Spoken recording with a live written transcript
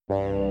Big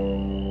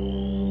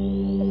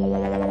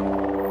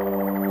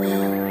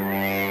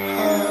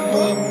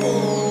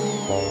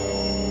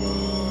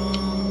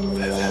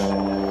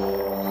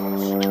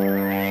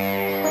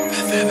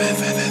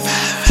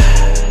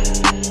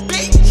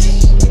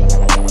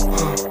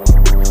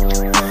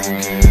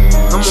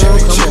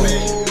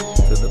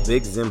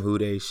Zim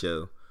Hude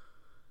Show.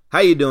 How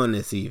you doing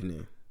this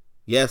evening?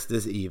 Yes,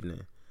 this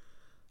evening.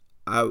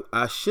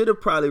 I should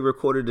have probably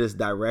recorded this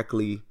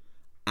directly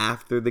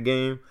after the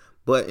game,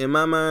 but in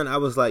my mind, I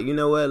was like, you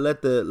know what?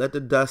 Let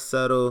the dust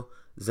settle.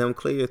 Zim,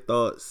 clear your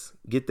thoughts.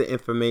 Get the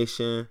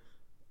information.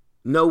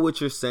 Know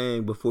what you're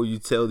saying before you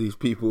tell these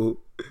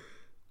people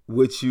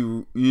what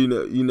you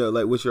know,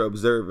 like what you're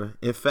observing.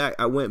 In fact,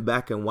 I went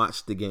back and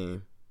watched the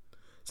game.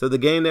 So the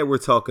game that we're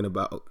talking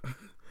about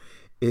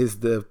is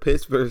the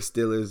Pittsburgh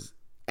Steelers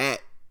at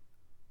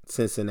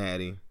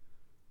Cincinnati,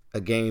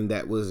 a game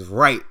that was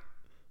right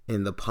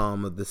in the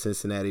palm of the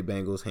Cincinnati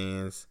Bengals'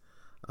 hands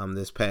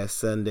this past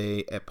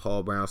Sunday at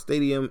Paul Brown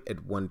Stadium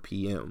at 1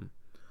 p.m.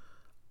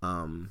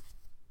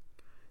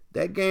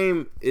 That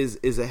game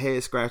is a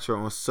head scratcher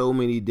on so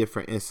many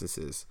different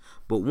instances.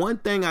 But one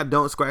thing I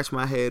don't scratch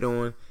my head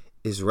on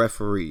is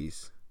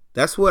referees.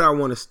 That's what I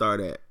want to start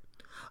at.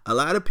 A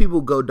lot of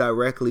people go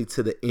directly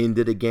to the end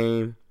of the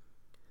game.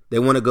 They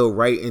want to go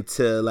right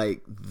into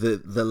like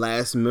the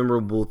last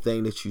memorable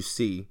thing that you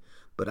see.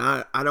 But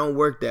I don't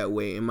work that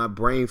way. And my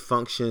brain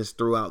functions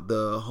throughout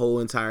the whole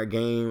entire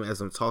game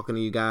as I'm talking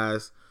to you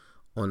guys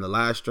on the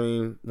live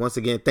stream. Once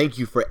again, thank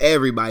you for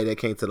everybody that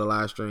came to the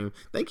live stream.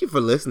 Thank you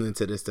for listening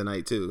to this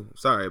tonight too.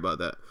 Sorry about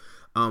that.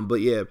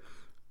 But yeah,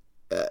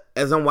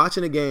 as I'm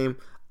watching the game,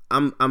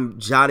 I'm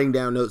jotting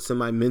down notes in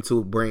my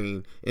mental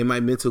brain, in my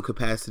mental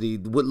capacity,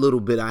 what little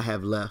bit I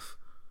have left.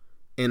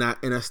 And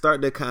I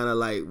start to kind of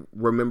like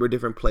remember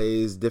different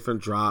plays,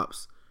 different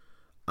drops,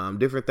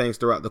 different things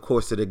throughout the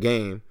course of the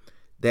game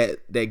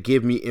that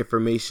give me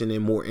information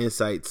and more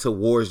insight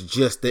towards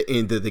just the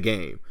end of the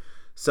game.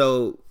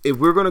 So if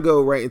we're going to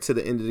go right into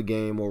the end of the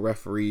game or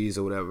referees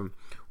or whatever,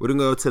 we're going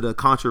to go to the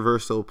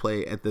controversial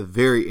play at the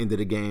very end of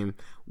the game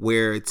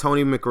where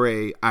Tony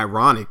McRae,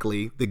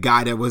 ironically, the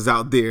guy that was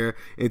out there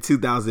in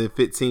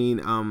 2015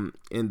 in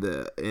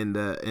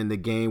the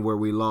game where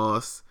we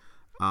lost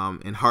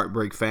in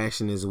heartbreak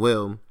fashion as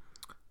well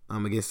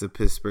against the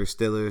Pittsburgh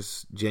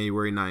Steelers,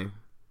 January 9th.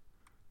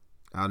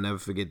 I'll never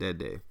forget that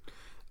day.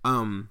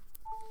 In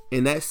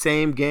that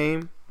same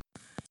game,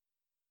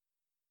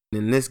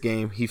 in this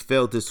game, he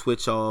failed to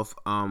switch off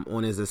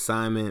on his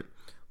assignment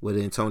with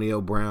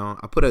Antonio Brown.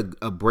 I put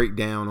a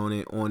breakdown on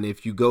it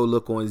if you go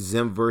look on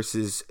Zim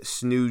versus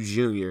Snoo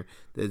Jr.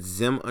 That's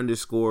Zim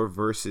 _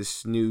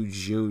 versus Snoo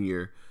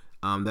Jr.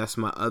 That's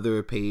my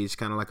other page,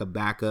 kind of like a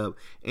backup.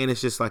 And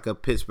it's just like a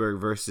Pittsburgh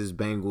versus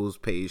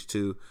Bengals page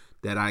too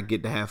that I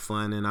get to have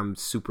fun and I'm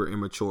super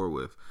immature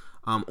with.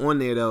 On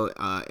there though,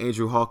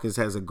 Andrew Hawkins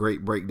has a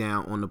great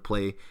breakdown on the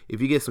play. If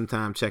you get some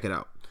time, check it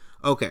out.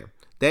 Okay,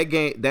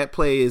 that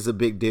play is a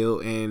big deal,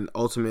 and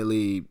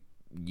ultimately,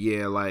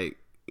 yeah, like,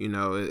 you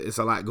know, it's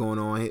a lot going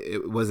on.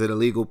 Was it a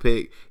legal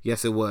pick?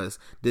 Yes, it was.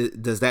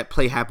 Does that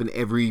play happen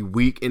every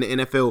week in the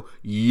NFL?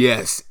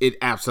 Yes, it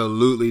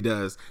absolutely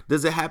does.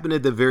 Does it happen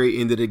at the very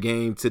end of the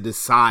game to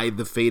decide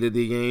the fate of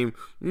the game?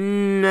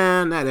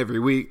 Nah, not every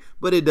week,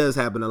 but it does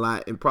happen a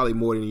lot, and probably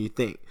more than you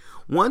think.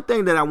 One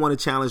thing that I want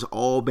to challenge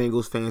all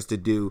Bengals fans to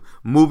do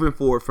moving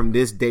forward from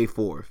this day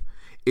forth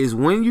is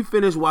when you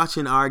finish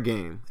watching our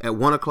game at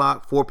 1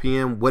 o'clock, 4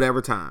 p.m.,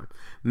 whatever time,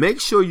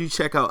 make sure you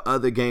check out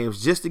other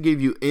games just to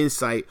give you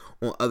insight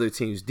on other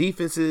teams'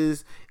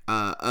 defenses,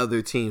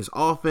 other teams'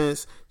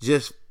 offense,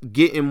 just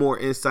getting more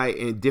insight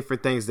in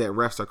different things that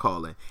refs are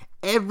calling.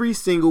 Every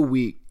single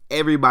week,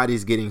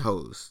 everybody's getting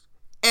hosed.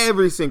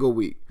 Every single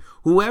week.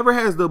 Whoever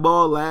has the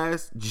ball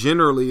last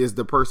generally is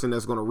the person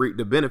that's going to reap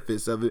the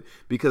benefits of it,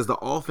 because the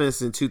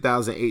offense in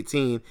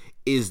 2018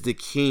 is the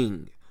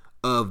king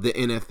of the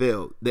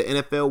NFL. The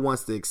NFL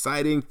wants the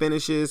exciting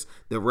finishes.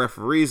 The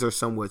referees are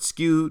somewhat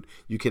skewed.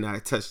 You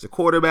cannot touch the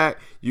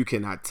quarterback. You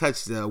cannot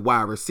touch the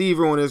wide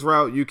receiver on his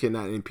route. You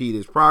cannot impede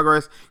his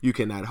progress. You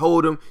cannot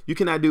hold him. You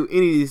cannot do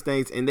any of these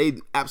things, and they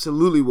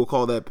absolutely will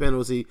call that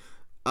penalty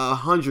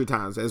 100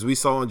 times, as we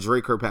saw in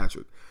Drake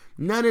Kirkpatrick.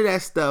 None of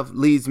that stuff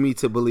leads me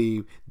to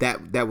believe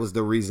that was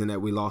the reason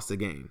that we lost the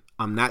game.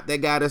 I'm not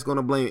that guy that's going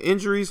to blame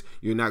injuries.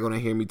 You're not going to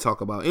hear me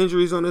talk about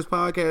injuries on this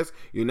podcast.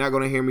 You're not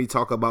going to hear me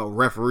talk about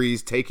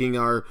referees taking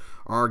our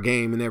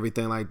game and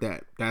everything like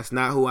that. That's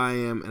not who I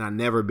am, and I've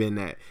never been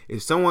that.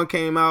 If someone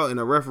came out and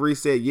a referee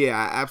said, yeah,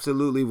 I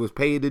absolutely was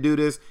paid to do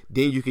this,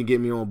 then you can get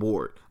me on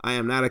board. I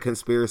am not a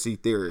conspiracy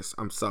theorist.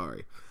 I'm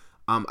sorry.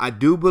 I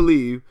do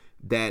believe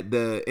that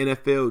the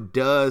NFL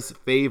does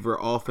favor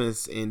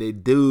offense, and they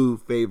do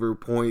favor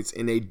points,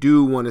 and they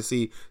do want to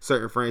see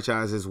certain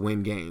franchises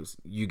win games.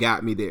 You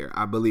got me there.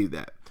 I believe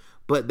that.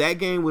 But that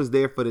game was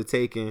there for the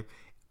taking.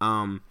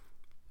 In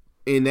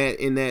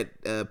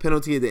that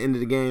penalty at the end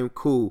of the game,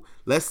 cool.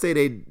 Let's say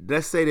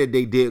that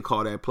they did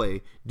call that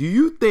play. Do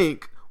you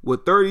think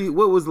with 30,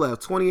 what was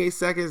left, 28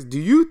 seconds, do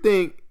you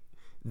think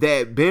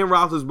that Ben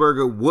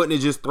Roethlisberger wouldn't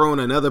have just thrown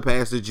another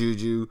pass to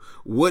Juju,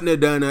 wouldn't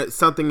have done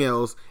something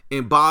else,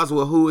 and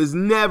Boswell, who has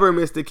never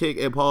missed a kick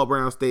at Paul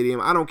Brown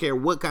Stadium, I don't care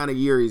what kind of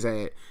year he's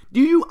had,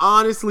 do you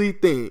honestly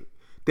think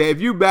that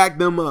if you back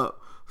them up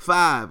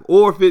 5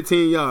 or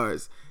 15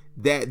 yards,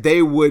 that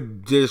they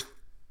would just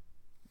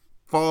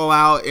fall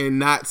out and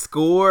not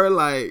score?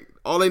 Like,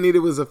 all they needed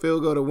was a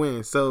field goal to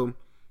win. So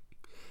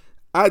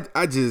I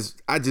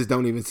just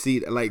don't even see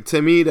it. Like,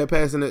 to me, that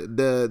passing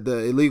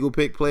the illegal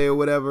pick play or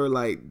whatever,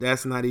 like,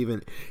 that's not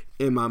even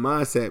in my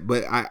mindset.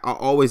 But I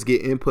always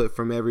get input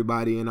from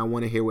everybody, and I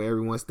want to hear what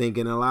everyone's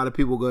thinking. And a lot of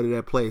people go to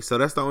that play, so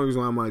that's the only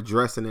reason why I'm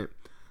addressing it.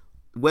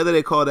 Whether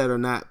they call that or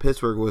not,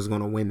 Pittsburgh was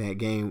going to win that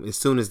game as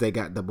soon as they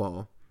got the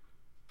ball.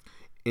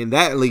 And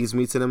that leads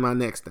me to my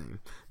next thing.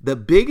 The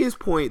biggest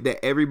point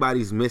that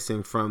everybody's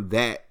missing from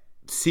that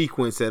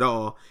sequence at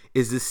all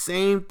is the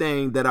same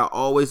thing that I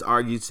always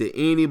argue to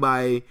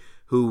anybody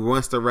who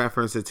wants to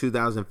reference the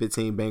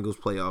 2015 Bengals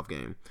playoff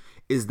game,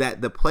 is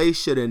that the play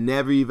should have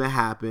never even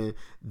happened.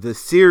 The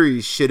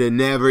series should have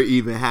never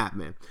even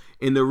happened.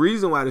 And the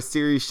reason why the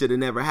series should have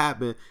never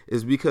happened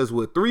is because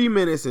with 3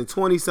 minutes and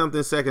 20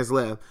 something seconds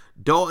left,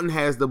 Dalton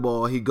has the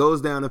ball. He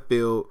goes down the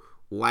field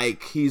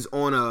like he's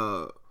on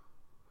a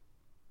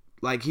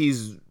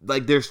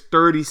there's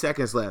 30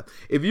 seconds left.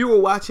 If you were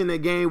watching the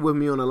game with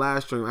me on the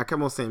live stream, I kept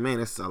on saying, man,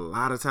 that's a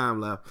lot of time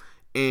left.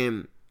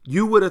 And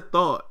you would have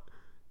thought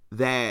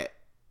that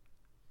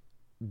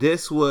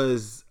this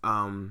was,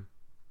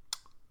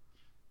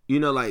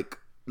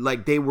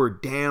 like they were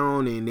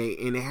down and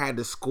they had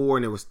to score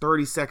and there was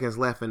 30 seconds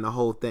left in the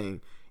whole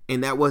thing.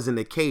 And that wasn't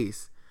the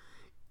case.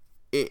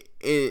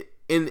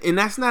 And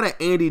that's not an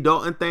Andy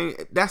Dalton thing.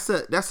 That's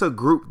a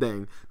group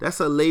thing.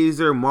 That's a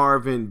Laser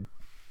Marvin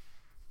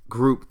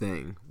group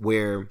thing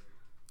where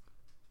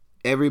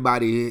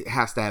everybody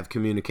has to have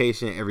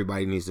communication.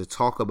 Everybody needs to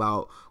talk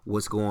about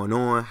what's going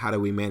on. How do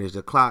we manage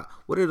the clock?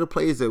 What are the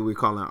plays that we're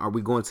calling? Are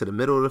we going to the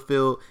middle of the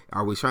field?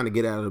 Are we trying to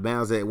get out of the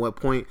bounds? At what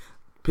point?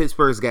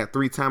 Pittsburgh's got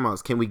 3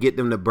 timeouts. Can we get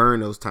them to burn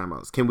those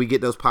timeouts? Can we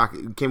get those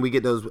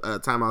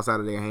timeouts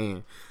out of their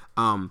hand?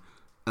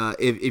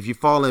 If you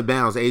fall in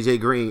bounds, AJ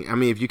Green,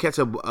 if you catch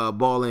a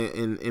ball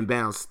in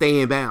bounds,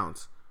 stay in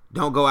bounds.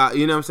 Don't go out.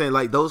 You know what I'm saying?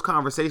 Like, those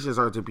conversations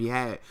are to be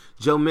had.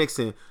 Joe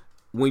Mixon,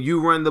 when you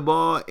run the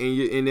ball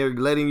and they're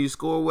letting you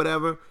score or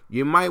whatever,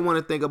 you might want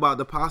to think about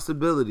the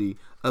possibility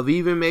of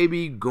even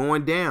maybe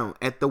going down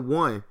at the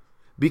 1.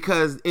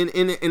 Because,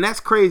 and that's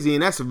crazy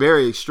and that's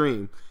very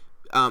extreme.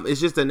 It's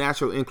just a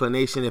natural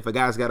inclination. If a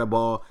guy's got a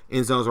ball,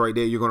 end zone's right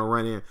there, you're going to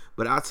run in.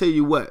 But I'll tell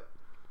you what,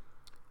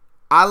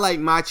 I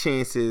like my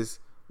chances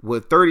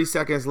with 30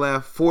 seconds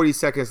left, 40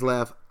 seconds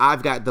left.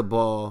 I've got the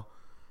ball,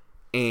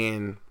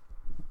 and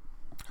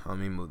let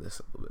me move this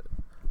a little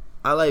bit.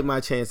 I like my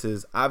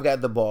chances. I've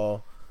got the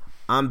ball.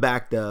 I'm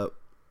backed up,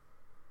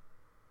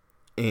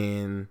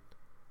 and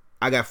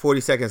I got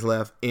 40 seconds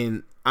left,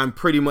 and I'm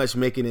pretty much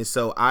making it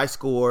so I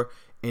score,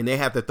 and they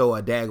have to throw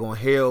a daggone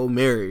Hail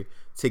Mary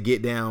to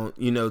get down,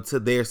 to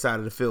their side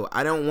of the field.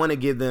 I don't want to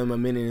give them a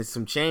minute and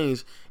some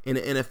change in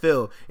the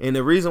NFL. And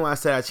the reason why I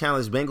said I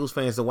challenge Bengals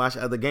fans to watch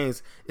other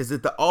games is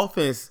that the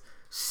offense,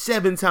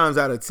 7 times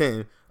out of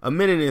 10, a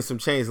minute and some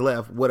change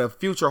left with a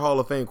future Hall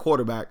of Fame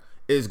quarterback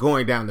is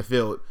going down the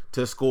field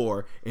to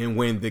score and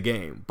win the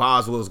game.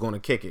 Boswell's going to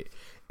kick it.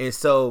 And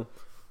so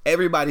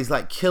everybody's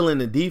like killing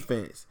the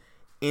defense.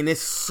 And it's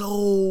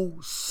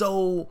so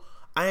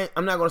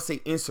I'm not going to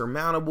say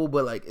insurmountable,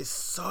 but like it's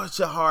such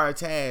a hard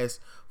task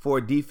for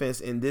a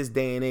defense in this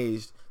day and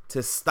age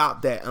to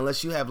stop that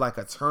unless you have like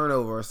a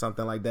turnover or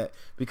something like that,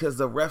 because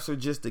the refs are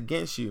just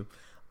against you.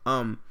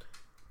 The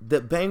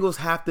Bengals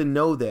have to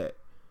know that.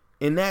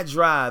 In that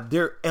drive,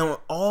 they're on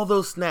all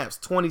those snaps,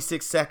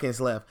 26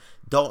 seconds left,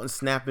 Dalton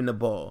snapping the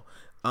ball.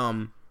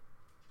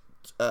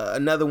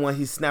 Another one,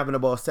 he's snapping the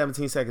ball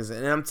 17 seconds.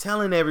 And I'm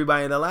telling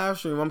everybody in the live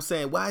stream, I'm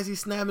saying, why is he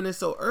snapping it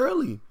so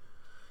early?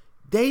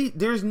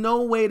 There's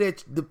no way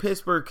that the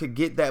Pittsburgh could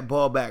get that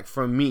ball back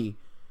from me,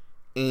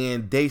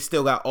 and they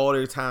still got all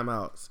their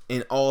timeouts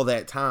and all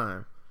that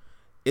time.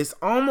 It's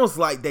almost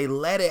like they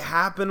let it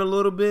happen a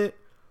little bit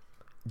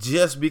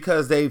just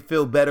because they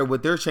feel better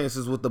with their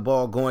chances with the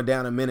ball going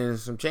down a minute and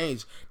some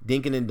change,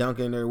 dinking and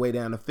dunking their way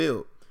down the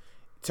field.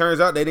 Turns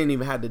out they didn't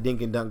even have to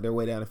dink and dunk their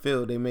way down the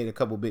field. They made a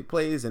couple big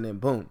plays and then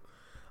boom.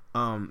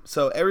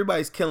 So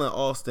everybody's killing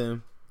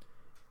Austin.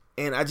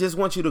 And I just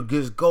want you to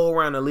just go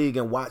around the league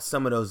and watch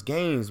some of those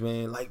games,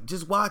 man. Like,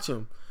 just watch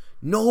them.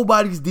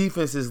 Nobody's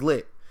defense is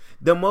lit.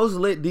 The most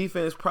lit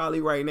defense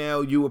probably right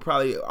now, you would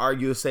probably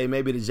argue, say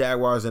maybe the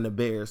Jaguars and the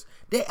Bears.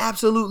 They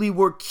absolutely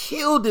were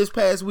killed this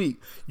past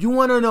week. You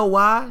want to know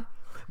why?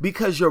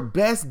 Because your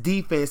best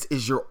defense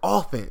is your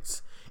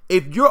offense.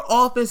 If your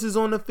offense is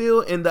on the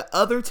field and the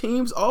other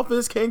team's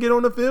offense can't get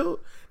on the field,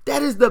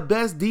 that is the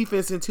best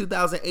defense in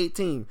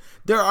 2018.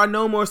 There are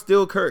no more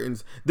steel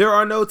curtains. There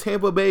are no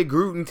Tampa Bay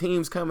Gruden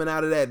teams coming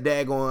out of that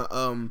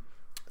daggone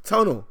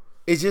tunnel.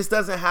 It just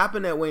doesn't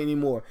happen that way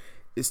anymore.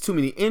 It's too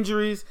many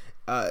injuries.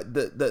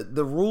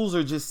 The rules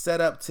are just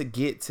set up to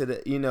get to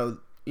the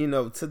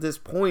to this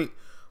point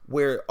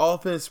where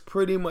offense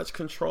pretty much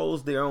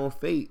controls their own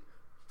fate.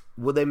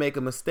 Will they make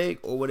a mistake,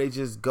 or will they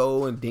just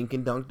go and dink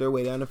and dunk their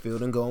way down the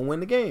field and go and win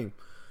the game?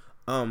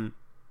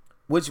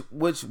 Which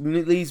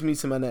leads me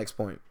to my next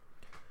point.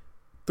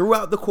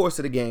 Throughout the course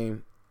of the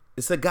game,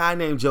 it's a guy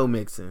named Joe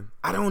Mixon.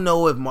 I don't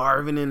know if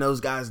Marvin and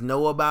those guys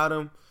know about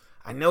him.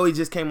 I know he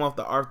just came off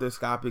the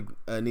arthroscopic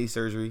knee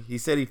surgery. He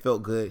said he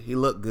felt good. He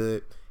looked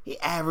good. He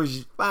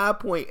averaged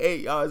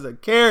 5.8 yards a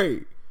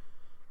carry.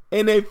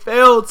 And they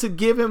failed to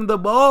give him the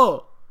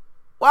ball.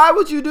 Why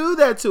would you do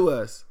that to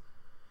us?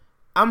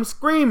 I'm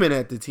screaming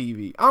at the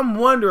TV. I'm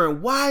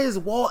wondering, why is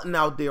Walton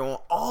out there on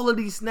all of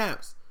these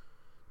snaps?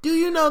 Do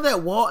you know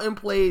that Walton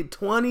played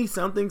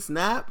 20-something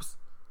snaps?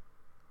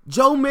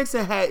 Joe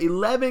Mixon had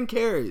 11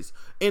 carries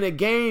in a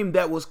game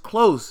that was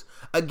close,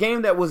 a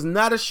game that was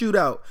not a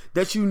shootout,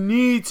 that you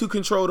need to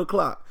control the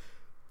clock.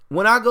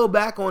 When I go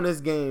back on this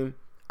game,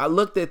 I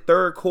looked at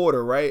third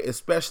quarter, right,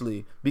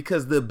 especially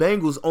because the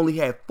Bengals only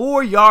had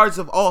 4 yards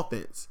of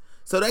offense.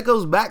 So that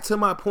goes back to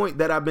my point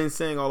that I've been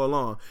saying all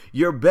along.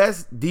 Your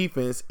best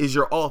defense is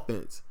your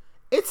offense.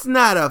 It's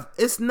not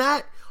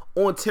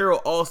on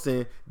Terrell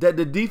Austin that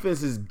the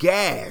defense is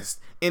gassed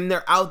and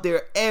they're out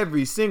there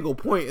every single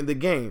point in the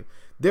game.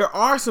 There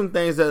are some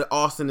things that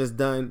Austin has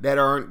done that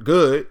aren't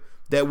good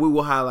that we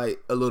will highlight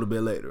a little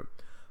bit later.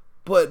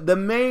 But the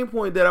main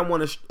point that I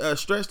want to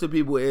stress to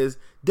people is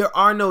there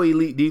are no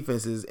elite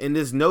defenses. And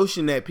this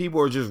notion that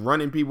people are just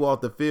running people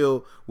off the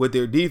field with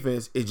their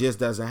defense, it just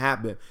doesn't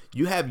happen.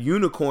 You have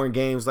unicorn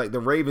games like the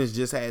Ravens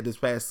just had this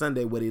past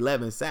Sunday with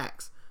 11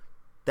 sacks.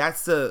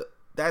 That's a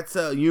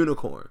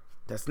unicorn.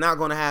 That's not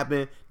going to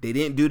happen. They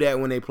didn't do that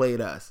when they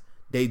played us.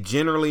 They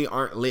generally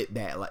aren't lit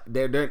that. Like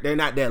they're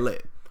not that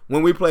lit.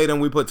 When we played them,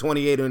 we put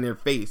 28 in their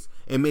face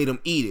and made them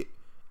eat it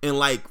in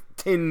like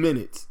 10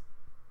 minutes.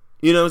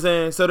 You know what I'm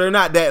saying? So they're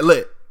not that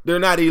lit. They're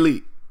not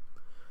elite.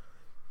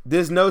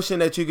 This notion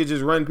that you could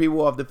just run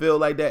people off the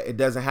field like that, it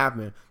doesn't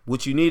happen.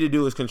 What you need to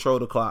do is control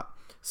the clock.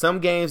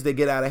 Some games that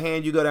get out of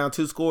hand, you go down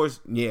 2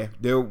 scores, yeah,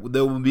 there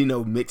will be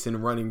no mixing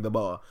running the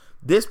ball.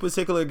 This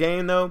particular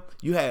game, though,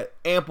 you had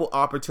ample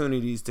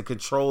opportunities to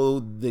control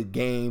the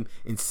game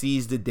and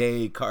seize the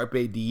day.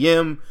 Carpe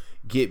diem,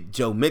 get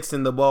Joe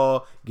Mixon the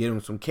ball, get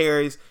him some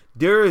carries.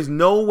 There is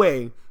no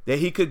way that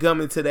he could come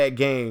into that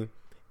game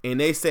and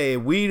they say,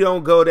 if we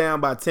don't go down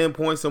by 10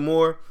 points or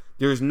more,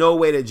 there's no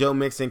way that Joe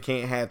Mixon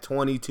can't have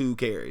 22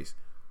 carries.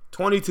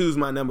 22 is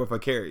my number for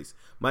carries.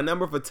 My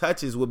number for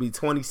touches would be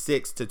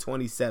 26 to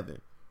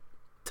 27.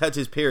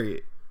 Touches,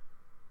 period.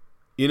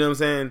 You know what I'm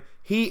saying?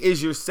 He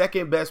is your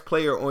second best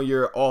player on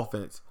your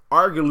offense.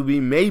 Arguably,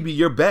 maybe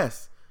your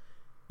best.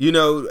 You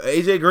know,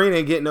 AJ Green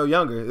ain't getting no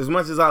younger. As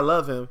much as I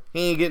love him,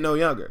 he ain't getting no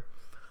younger.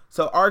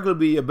 So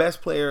arguably, your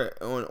best player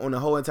on the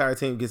whole entire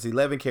team gets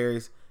 11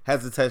 carries,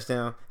 has a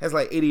touchdown, has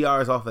like 80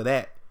 yards off of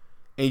that,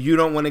 and you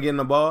don't want to get in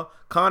the ball.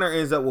 Connor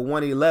ends up with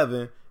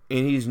 111,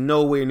 and he's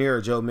nowhere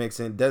near Joe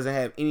Mixon. Doesn't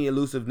have any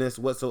elusiveness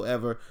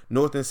whatsoever.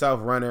 North and South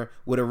runner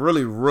with a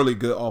really, really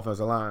good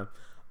offensive line.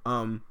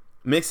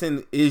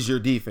 Mixon is your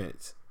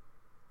defense.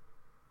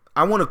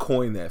 I want to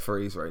coin that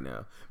phrase right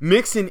now.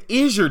 Mixon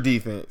is your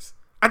defense.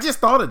 I just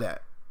thought of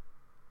that.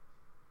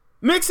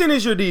 Mixon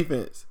is your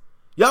defense.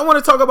 Y'all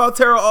want to talk about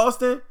Terrell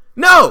Austin?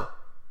 No.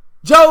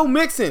 Joe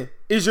Mixon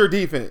is your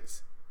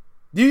defense.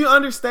 Do you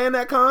understand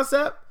that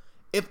concept?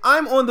 If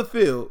I'm on the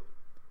field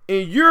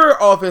and your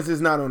offense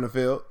is not on the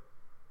field,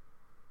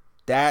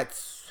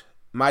 that's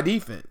my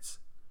defense.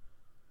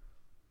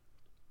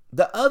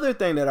 The other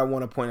thing that I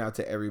want to point out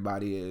to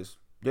everybody is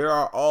there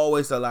are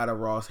always a lot of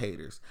Ross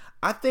haters.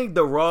 I think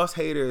the Ross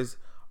haters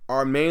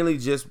are mainly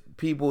just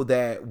people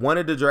that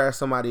wanted to draft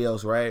somebody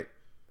else, right?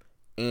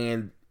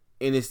 And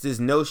it's this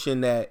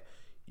notion that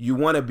you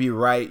want to be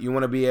right. You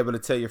want to be able to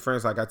tell your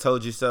friends, like, I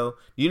told you so.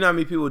 You know how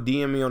many people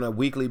DM me on a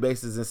weekly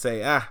basis and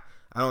say, I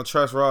don't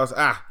trust Ross.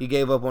 He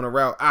gave up on a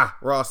route.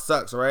 Ross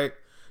sucks, right?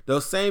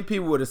 Those same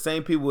people were the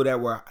same people that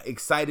were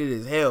excited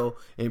as hell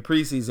in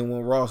preseason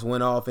when Ross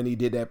went off and he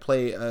did that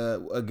play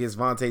against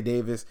Vontae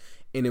Davis,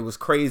 and it was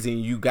crazy,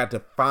 and you got to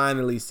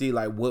finally see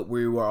like what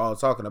we were all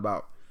talking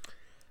about.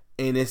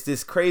 And it's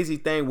this crazy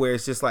thing where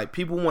it's just like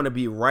people want to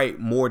be right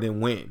more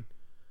than win.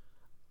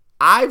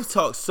 I've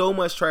talked so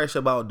much trash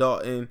about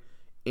Dalton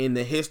in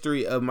the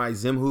history of my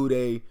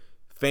Zimhude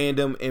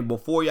fandom, and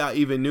before y'all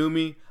even knew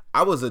me,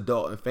 I was a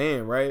Dalton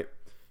fan, right?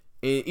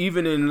 And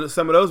even in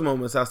some of those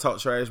moments, I talk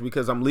trash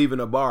because I'm leaving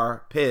a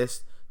bar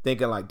pissed,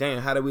 thinking like,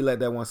 damn, how did we let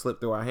that one slip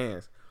through our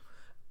hands?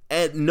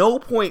 At no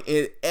point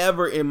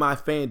ever in my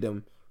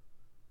fandom,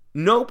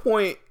 no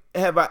point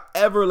have I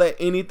ever let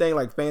anything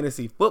like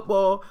fantasy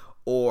football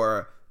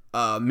or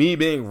me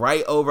being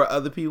right over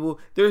other people.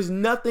 There's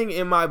nothing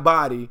in my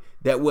body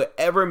that would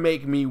ever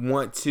make me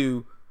want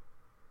to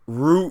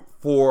root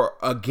for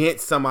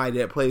against somebody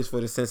that plays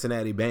for the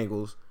Cincinnati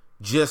Bengals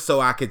just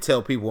so I could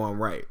tell people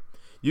I'm right.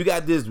 You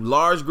got this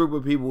large group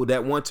of people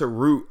that want to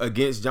root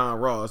against John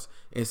Ross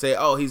and say,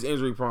 oh, he's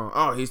injury prone.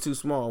 Oh, he's too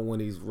small,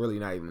 when he's really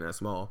not even that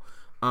small.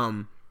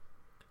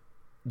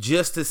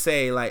 just to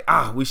say like,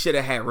 we should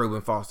have had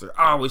Reuben Foster.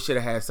 We should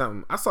have had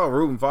something. I saw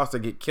Reuben Foster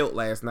get killed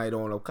last night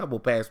on a couple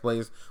pass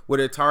plays where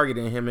they're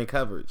targeting him in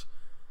coverage.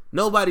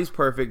 Nobody's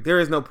perfect. There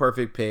is no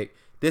perfect pick.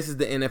 This is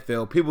the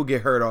NFL. People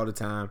get hurt all the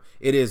time.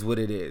 It is what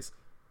it is.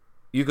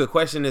 You could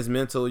question his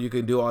mental. You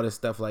could do all this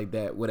stuff like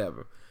that,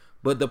 whatever.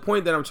 But the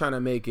point that I'm trying to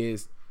make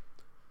is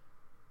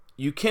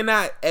you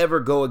cannot ever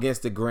go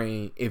against the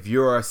grain if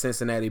you're a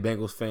Cincinnati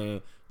Bengals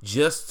fan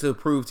just to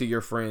prove to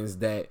your friends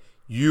that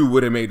you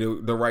would have made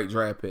the right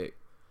draft pick.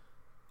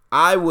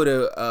 I would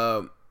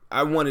have.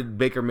 I wanted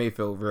Baker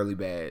Mayfield really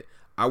bad.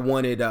 I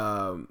wanted.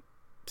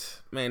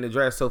 Man, the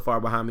draft's so far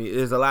behind me.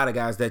 There's a lot of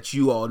guys that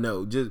you all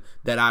know just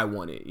that I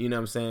wanted. You know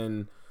what I'm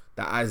saying?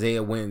 The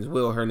Isaiah Wynns,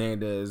 Will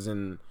Hernandez,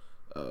 and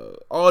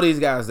all these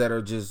guys that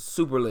are just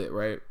super lit,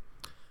 right?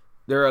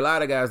 There are a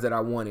lot of guys that I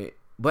wanted,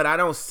 but I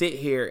don't sit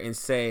here and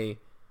say,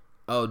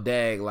 "Oh,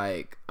 dag,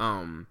 like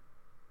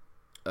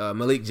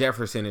Malik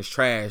Jefferson is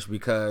trash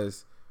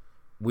because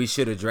we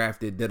should have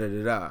drafted da da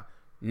da da."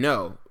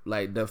 No,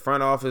 like the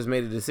front office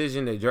made a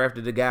decision. They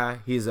drafted the guy.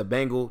 He's a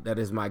Bengal. That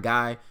is my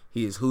guy.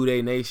 He is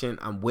Houday Nation.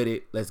 I'm with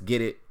it. Let's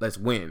get it. Let's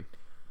win.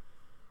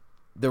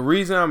 The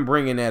reason I'm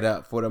bringing that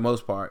up for the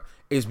most part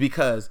is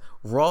because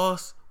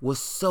Ross was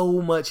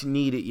so much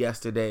needed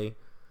yesterday.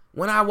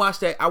 When I watched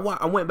that, I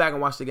went back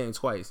and watched the game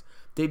twice.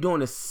 They're doing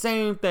the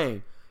same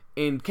thing.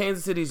 And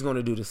Kansas City's going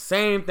to do the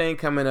same thing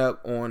coming up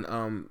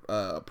on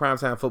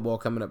primetime football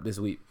coming up this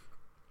week.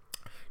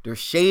 They're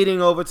shading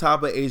over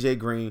top of AJ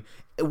Green.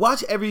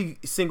 Watch every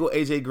single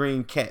AJ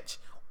Green catch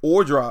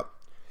or drop.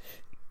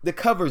 The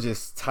coverage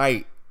is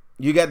tight.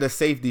 You got the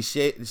safety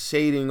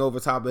shading over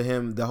top of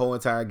him the whole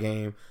entire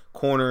game.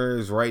 Corner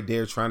is right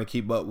there trying to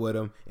keep up with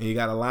him. And you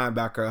got a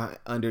linebacker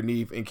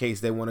underneath in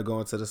case they want to go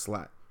into the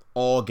slot.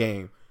 All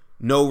game.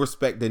 No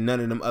respect to none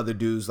of them other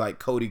dudes like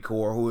Cody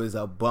Core, who is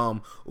a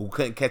bum, who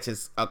couldn't catch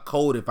a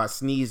cold if I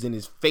sneezed in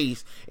his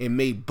face and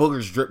made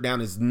boogers drip down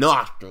his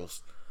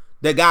nostrils.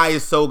 The guy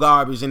is so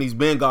garbage, and he's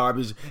been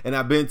garbage, and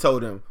I've been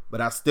told him,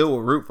 but I still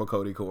will root for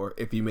Cody Core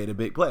if he made a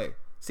big play.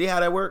 See how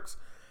that works?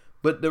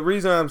 But the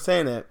reason I'm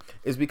saying that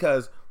is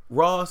because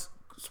Ross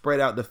spread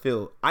out the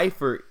field.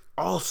 Eifert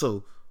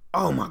also,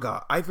 oh my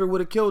God, Eifert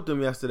would have killed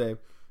them yesterday.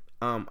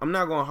 I'm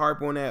not going to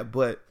harp on that,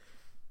 but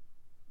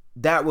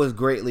that was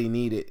greatly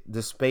needed.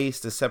 The space,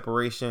 the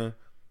separation,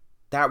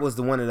 that was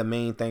one of the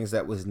main things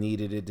that was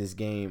needed at this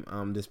game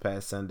this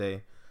past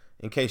Sunday.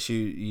 In case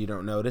you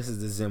don't know, this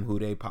is the Zim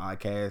Houday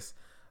podcast.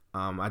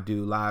 I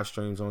do live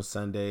streams on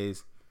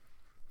Sundays.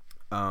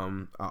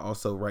 I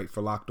also write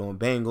for Locked On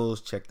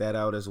Bengals. Check that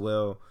out as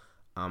well.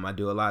 I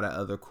do a lot of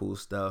other cool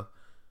stuff.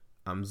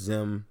 I'm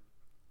Zim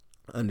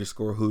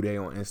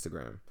 _Houday on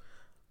Instagram.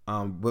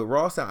 But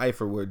Ross and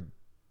Eifert were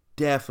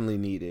definitely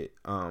needed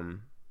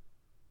on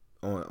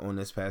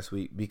this past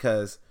week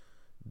because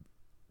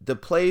the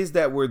plays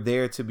that were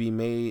there to be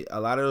made, a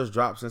lot of those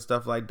drops and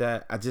stuff like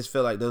that, I just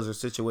feel like those are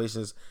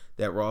situations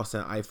that Ross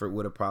and Eifert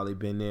would have probably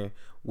been there.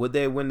 Would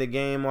they win the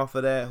game off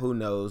of that? Who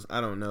knows? I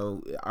don't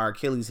know. Our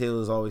Achilles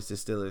heel is always the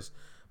Steelers.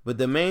 But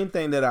the main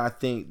thing that I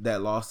think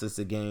that lost us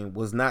the game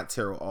was not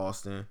Terrell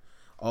Austin.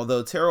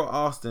 Although Terrell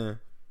Austin,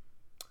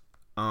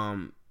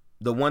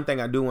 the one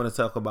thing I do want to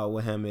talk about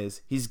with him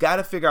is he's got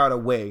to figure out a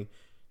way.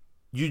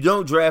 You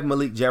don't draft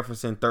Malik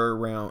Jefferson third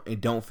round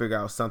and don't figure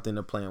out something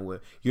to plan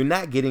with. You're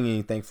not getting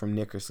anything from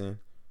Nickerson.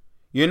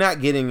 You're not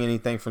getting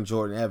anything from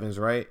Jordan Evans,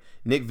 right?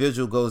 Nick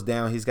Vigil goes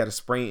down. He's got a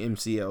sprained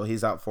MCL.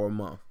 He's out for a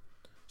month.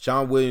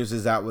 Sean Williams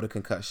is out with a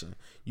concussion.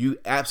 You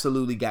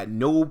absolutely got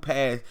no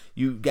pass.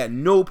 You got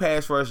no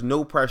pass rush,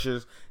 no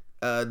pressures.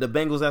 The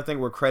Bengals, I think,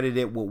 were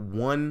credited with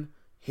one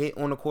hit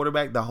on the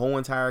quarterback the whole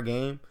entire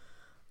game.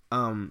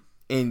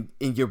 And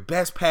your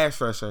best pass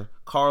rusher,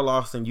 Carl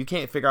Lawson, you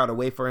can't figure out a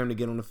way for him to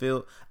get on the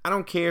field. I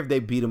don't care if they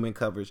beat him in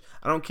coverage.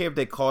 I don't care if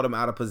they called him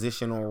out of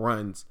position on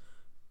runs.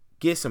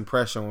 Get some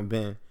pressure on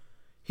Ben.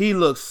 He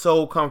looks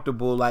so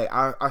comfortable. Like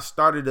I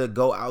started to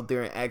go out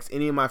there and ask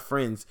any of my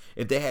friends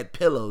if they had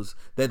pillows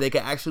that they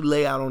could actually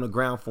lay out on the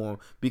ground for him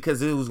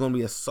because it was going to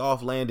be a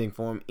soft landing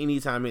for him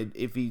anytime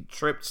if he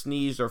tripped,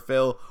 sneezed, or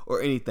fell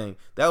or anything.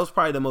 That was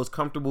probably the most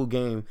comfortable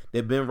game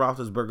that Ben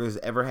Roethlisberger has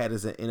ever had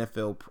as an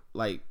NFL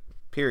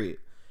period.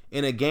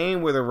 In a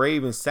game where the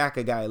Ravens sack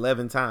a guy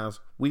 11 times,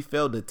 we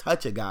failed to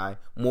touch a guy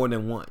more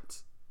than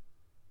once.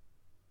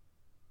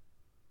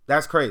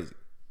 That's crazy.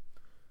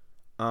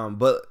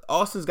 But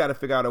Austin's got to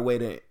figure out a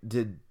way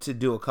to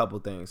do a couple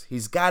things.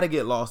 He's got to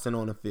get Lawson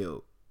on the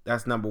field.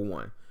 That's number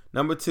one.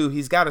 Number two,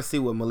 he's got to see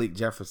what Malik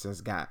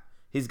Jefferson's got.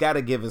 He's got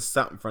to give us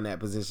something from that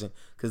position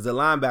because the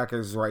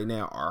linebackers right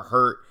now are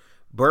hurt.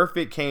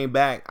 Burfict came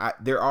back.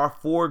 There are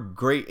 4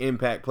 great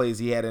impact plays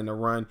he had in the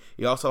run.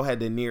 He also had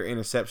the near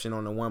interception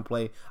on the one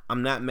play.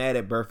 I'm not mad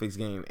at Burfict's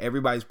game.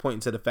 Everybody's pointing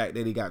to the fact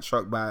that he got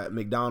trucked by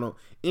McDonald.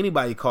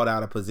 Anybody caught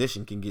out of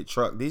position can get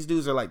trucked. These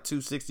dudes are like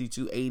 260,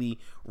 280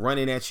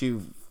 running at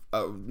you.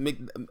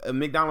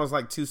 McDonald's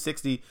like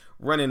 260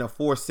 running a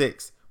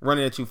 4.6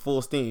 running at you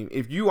full steam.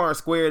 If you aren't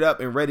squared up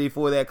and ready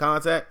for that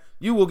contact,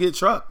 you will get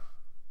trucked.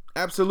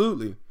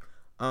 Absolutely.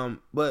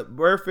 But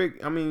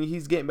Burfict, I mean,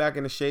 he's getting back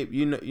into shape.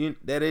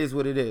 That is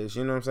what it is.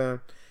 You know what I'm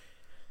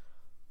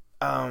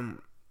saying?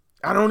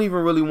 I don't even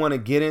really want to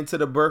get into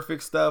the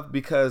Burfict stuff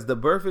because the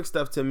Burfict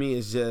stuff to me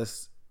is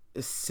just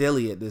it's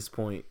silly at this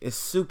point. It's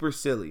super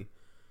silly.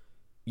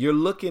 You're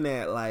looking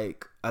at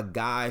like a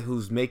guy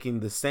who's making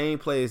the same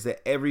plays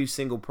that every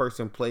single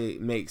person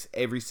makes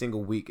every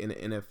single week in the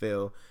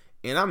NFL,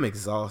 and I'm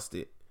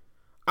exhausted.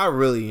 I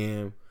really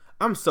am.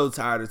 I'm so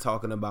tired of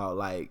talking about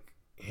like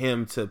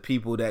him to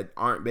people that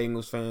aren't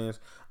Bengals fans.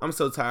 I'm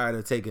so tired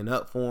of taking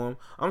up for him.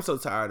 I'm so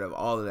tired of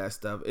all of that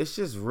stuff. It's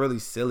just really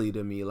silly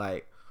to me.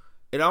 Like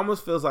it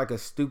almost feels like a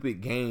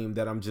stupid game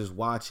that I'm just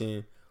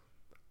watching.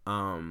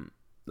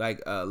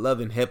 Like Love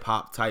and Hip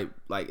Hop type,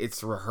 like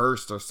it's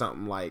rehearsed or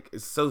something. Like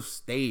it's so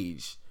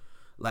staged.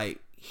 Like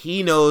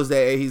he knows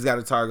that he's got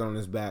a target on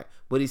his back,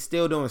 but he's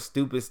still doing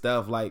stupid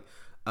stuff. Like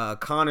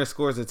Connor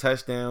scores a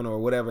touchdown or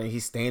whatever, and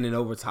he's standing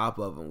over top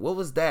of him. What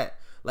was that?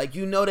 Like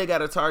they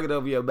got a target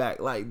over your back.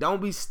 Like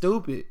don't be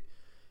stupid.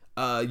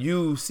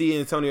 You see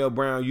Antonio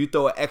Brown, you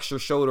throw an extra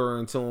shoulder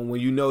into him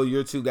when you know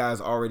your two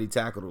guys already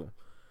tackled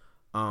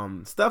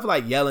him. Stuff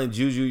like yelling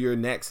Juju you're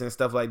next and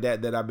stuff like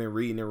that I've been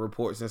reading in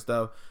reports and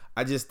stuff.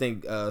 I just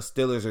think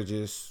Steelers are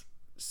just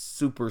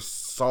super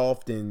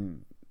soft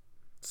and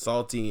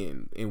salty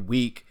and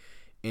weak,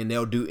 and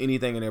they'll do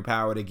anything in their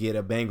power to get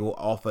a Bengal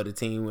off of the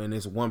team, and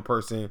it's one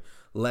person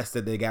less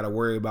that they got to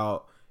worry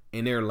about,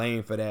 and they're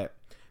laying for that.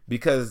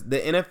 Because the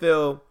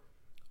NFL,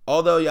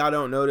 although y'all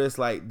don't notice,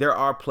 like there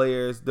are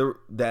players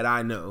that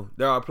I know.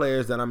 There are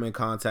players that I'm in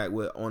contact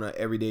with on an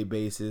everyday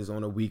basis,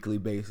 on a weekly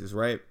basis,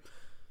 right?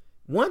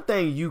 One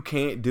thing you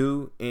can't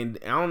do, and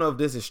I don't know if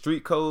this is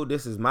street code,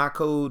 this is my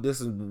code,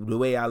 this is the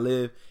way I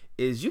live,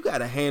 is you got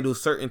to handle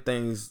certain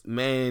things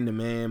man to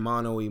man,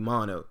 mano a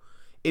mano.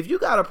 If you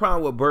got a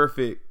problem with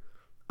Burfict,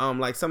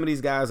 like some of these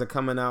guys are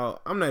coming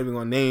out, I'm not even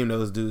going to name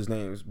those dudes'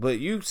 names, but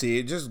you see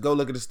it, just go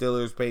look at the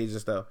Steelers page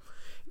and stuff.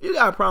 If you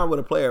got a problem with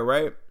a player,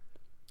 right?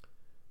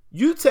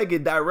 You take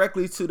it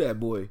directly to that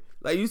boy.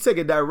 Like you take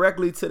it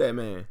directly to that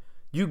man.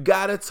 You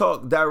gotta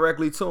talk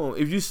directly to him.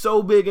 If you're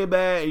so big and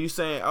bad and you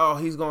saying, oh,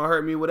 he's gonna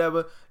hurt me,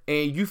 whatever,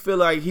 and you feel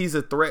like he's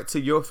a threat to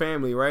your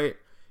family, right?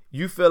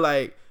 You feel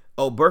like,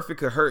 oh, Burfict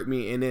could hurt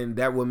me and then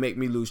that would make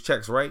me lose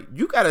checks, right?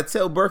 You gotta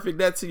tell Burfict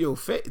that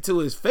to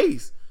his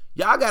face.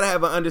 Y'all gotta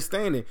have an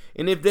understanding.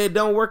 And if that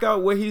don't work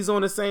out where he's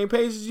on the same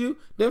page as you,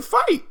 then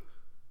fight.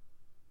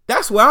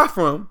 That's where I'm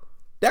from.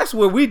 That's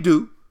what we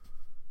do.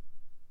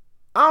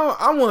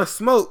 I want to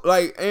smoke,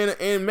 like,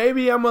 and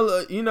maybe I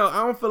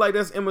don't feel like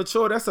that's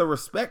immature. That's a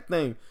respect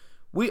thing.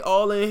 We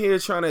all in here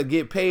trying to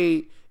get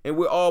paid, and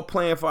we're all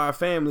playing for our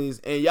families,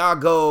 and y'all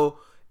go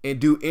and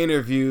do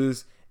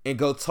interviews and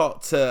go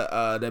talk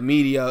to the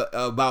media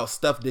about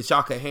stuff that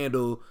y'all can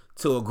handle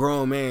to a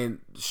grown man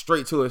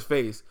straight to his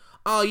face.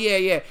 Oh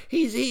yeah,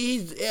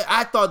 he's.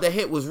 I thought the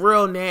hit was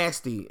real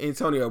nasty.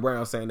 Antonio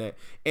Brown saying that,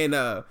 and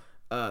I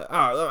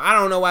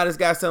don't know why this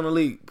guy's telling the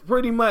league.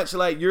 Pretty much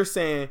like you're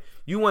saying,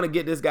 you want to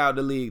get this guy out of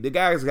the league. The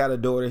guy's got a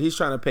daughter. He's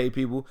trying to pay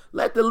people.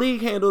 Let the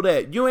league handle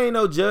that. You ain't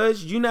no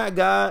judge. You not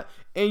God,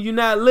 and you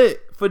not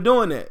lit for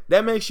doing that.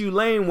 That makes you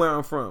lame where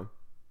I'm from.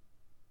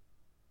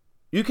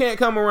 You can't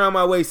come around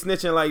my way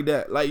snitching like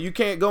that. Like you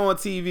can't go on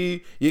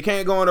TV. You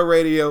can't go on the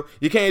radio.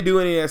 You can't do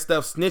any of that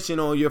stuff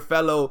snitching on your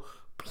fellow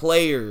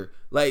player.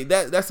 Like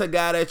that's a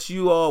guy that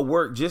you all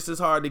work just as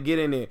hard to get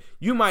in there.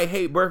 You might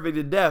hate Burfict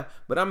to death,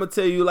 but I'm gonna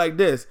tell you like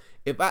this.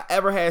 If I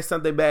ever had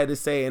something bad to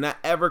say and I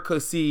ever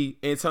could see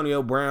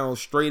Antonio Brown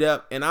straight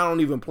up, and I don't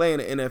even play in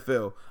the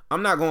NFL,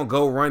 I'm not gonna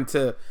go run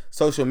to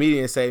social media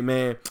and say,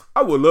 man,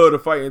 I would love to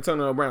fight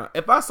Antonio Brown.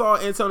 If I saw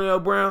Antonio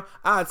Brown,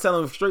 I'd tell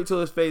him straight to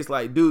his face,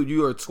 like, dude,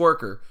 you are a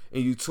twerker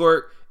and you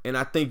twerk, and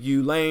I think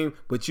you lame,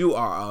 but you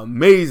are an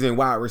amazing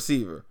wide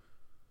receiver.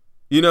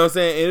 You know what I'm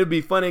saying? It'll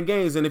be fun and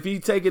games. And if you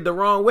take it the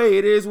wrong way,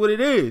 it is what it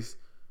is.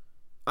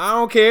 I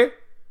don't care.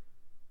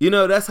 You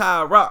know, that's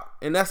how I rock.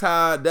 And that's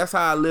how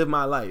I live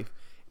my life.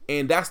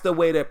 And that's the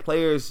way that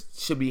players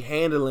should be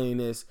handling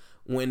this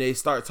when they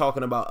start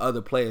talking about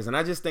other players. And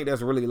I just think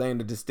that's really lame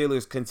that the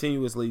Steelers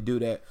continuously do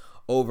that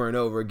over and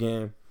over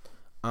again.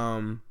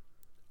 I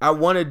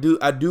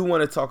do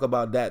want to talk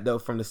about that though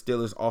from the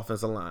Steelers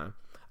offensive line.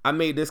 I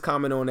made this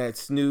comment on that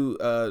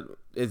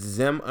it's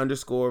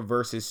Zim_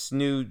 versus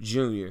Snoo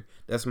Jr.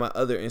 That's my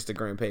other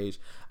Instagram page.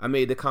 I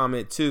made the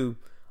comment too,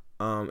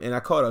 and I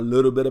caught a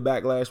little bit of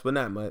backlash, but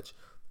not much,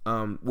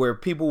 where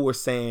people were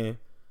saying,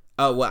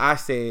 I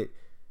said,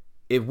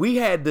 if we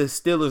had the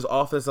Steelers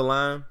offensive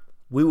line,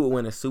 we would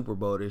win a Super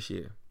Bowl this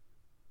year.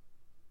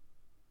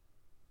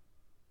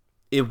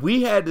 If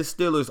we had the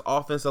Steelers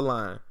offensive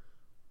line,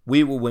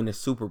 we would win the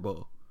Super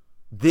Bowl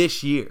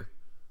this year.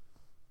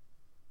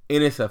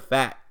 And it's a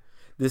fact.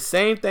 The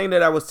same thing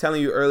that I was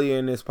telling you earlier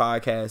in this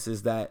podcast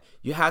is that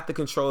you have to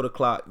control the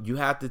clock. You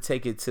have to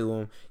take it to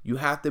them. You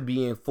have to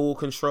be in full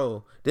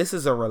control. This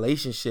is a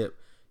relationship.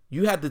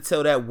 You have to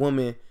tell that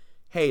woman,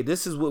 hey,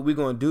 this is what we're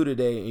going to do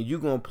today, and you're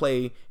going to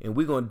play, and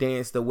we're going to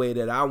dance the way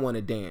that I want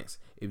to dance.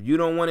 If you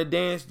don't want to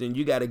dance, then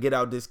you got to get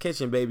out this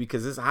kitchen, baby,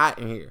 because it's hot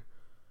in here.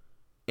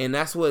 And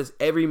that's what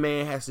every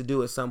man has to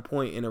do at some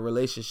point in a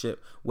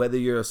relationship, whether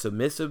you're a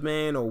submissive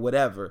man or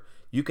whatever.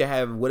 You can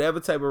have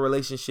whatever type of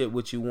relationship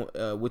with you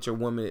want, with your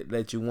woman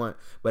that you want,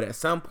 but at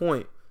some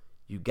point,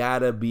 you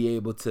gotta be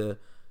able to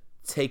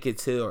take it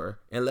to her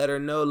and let her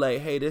know,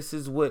 like, hey, this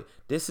is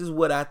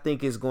what I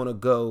think is gonna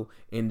go,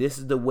 and this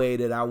is the way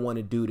that I want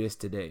to do this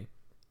today.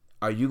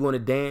 Are you gonna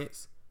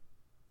dance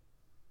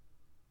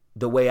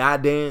the way I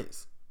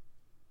dance?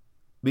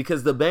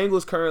 Because the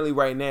Bengals currently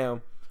right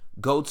now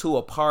go to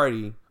a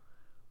party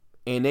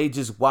and they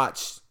just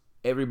watch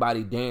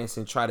everybody dance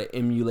and try to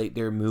emulate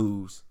their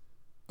moves.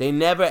 They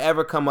never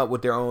ever come up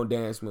with their own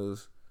dance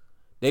moves.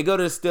 They go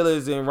to the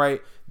Steelers and, right,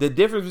 the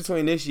difference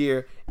between this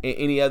year and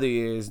any other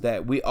year is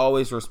that we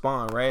always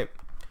respond, right?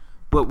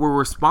 But we're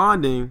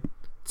responding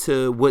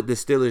to what the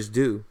Steelers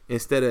do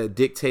instead of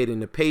dictating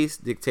the pace,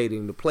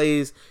 dictating the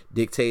plays,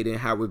 dictating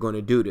how we're going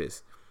to do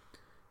this.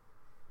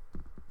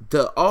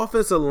 The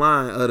offensive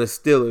line of the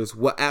Steelers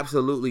will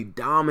absolutely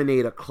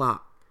dominate a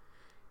clock.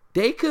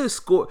 They could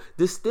score.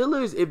 The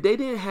Steelers, if they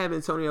didn't have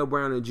Antonio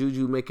Brown and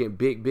Juju making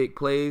big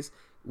plays,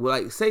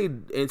 like say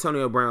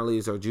Antonio Brown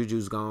leaves or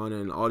Juju's gone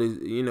and all these,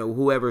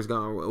 whoever's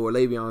gone or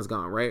Le'Veon's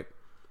gone, right?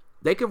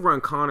 They could run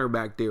Connor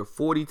back there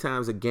 40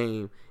 times a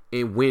game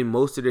and win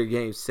most of their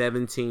games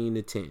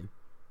 17-10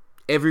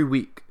 every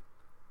week,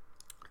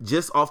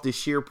 just off the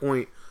sheer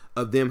point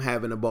of them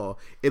having the ball.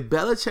 If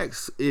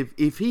Belichick,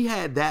 if he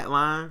had that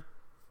line,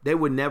 they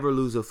would never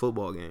lose a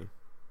football game.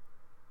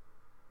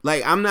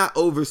 Like, I'm not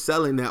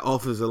overselling that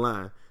offensive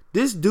line.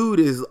 This dude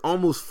is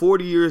almost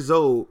 40 years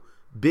old,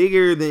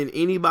 bigger than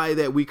anybody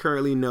that we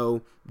currently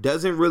know,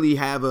 doesn't really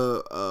have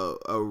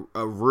a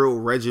real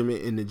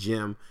regiment in the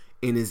gym,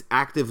 and is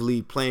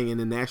actively playing in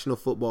the National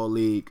Football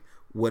League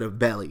with a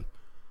belly.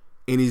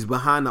 And he's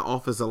behind the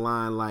offensive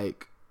line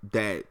like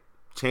that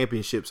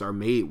championships are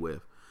made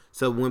with.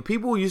 So when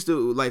people used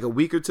to, like a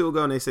week or two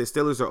ago, and they said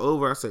Steelers are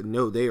over, I said,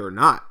 no, they are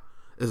not.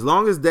 As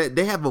long as that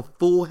they have a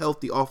full,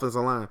 healthy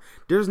offensive line.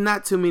 There's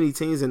not too many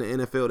teams in the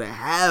NFL that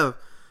have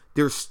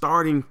their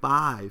starting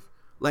five,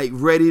 like,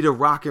 ready to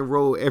rock and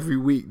roll every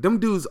week. Them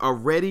dudes are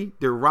ready,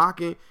 they're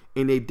rocking,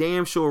 and they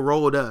damn sure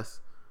rolled us.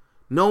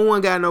 No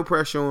one got no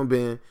pressure on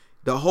Ben.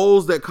 The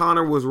holes that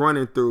Connor was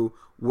running through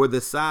were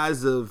the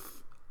size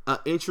of an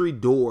entry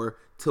door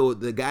to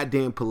the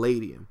goddamn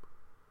Palladium.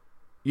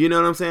 You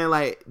know what I'm saying?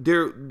 Like,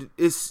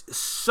 it's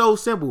so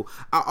simple.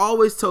 I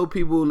always told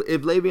people,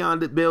 if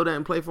Le'Veon Bell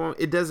doesn't play for him,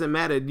 it doesn't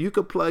matter. You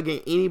could plug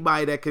in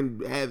anybody that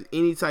can have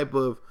any type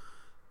of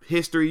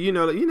history. You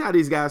know how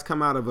these guys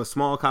come out of a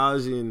small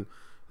college and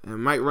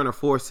might run a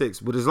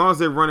 4.6, but as long as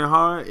they're running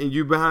hard and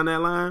you behind that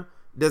line,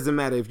 doesn't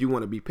matter if you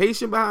want to be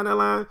patient behind that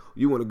line,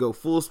 you want to go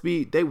full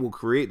speed, they will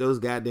create those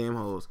goddamn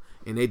holes,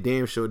 and they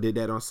damn sure did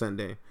that on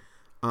Sunday.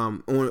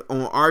 On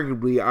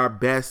arguably our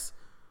best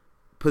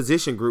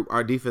position group,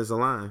 our defensive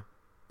line,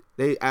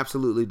 they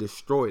absolutely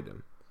destroyed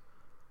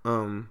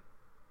them.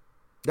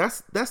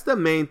 That's the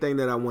main thing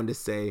that I wanted to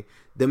say.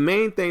 The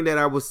main thing that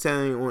I was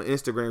saying on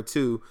Instagram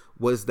too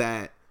was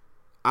that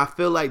I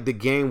feel like the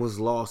game was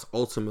lost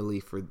ultimately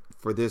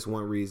for this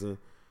one reason.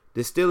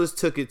 The Steelers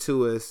took it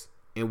to us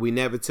and we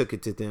never took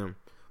it to them.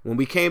 When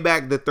we came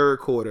back the third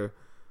quarter,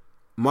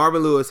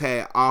 Marvin Lewis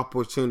had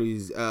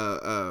opportunities.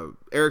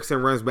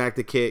 Erickson runs back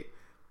the kick.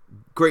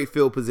 Great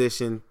field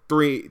position.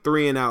 Three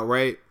and out,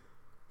 right?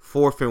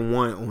 4th and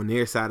 1 on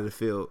their side of the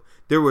field.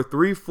 There were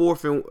three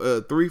fourth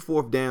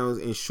downs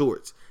and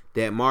shorts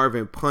that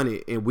Marvin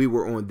punted, and we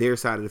were on their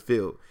side of the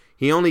field.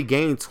 He only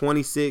gained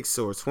 26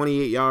 or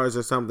 28 yards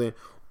or something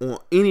on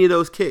any of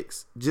those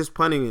kicks, just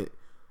punting it.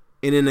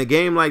 And in a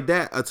game like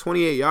that, a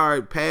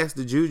 28-yard pass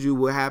to Juju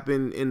will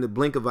happen in the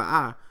blink of an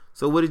eye.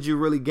 So what did you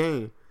really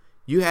gain?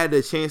 You had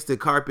the chance to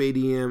carpe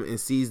diem and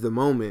seize the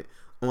moment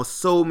on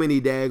so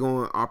many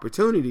daggone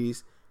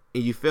opportunities,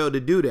 and you failed to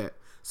do that.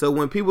 So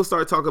when people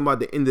start talking about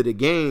the end of the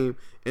game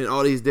and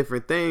all these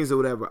different things or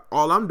whatever,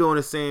 all I'm doing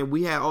is saying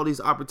we had all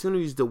these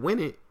opportunities to win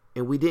it,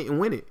 and we didn't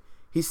win it.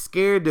 He's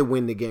scared to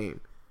win the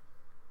game.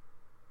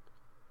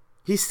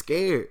 He's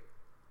scared.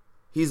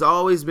 He's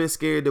always been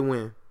scared to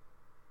win.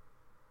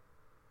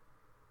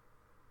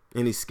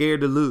 And he's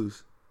scared to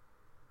lose.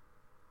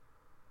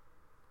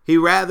 He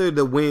rather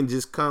the win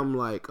just come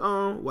like,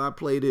 oh, well, I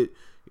played it.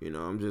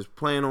 I'm just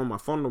playing on my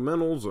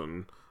fundamentals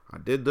and I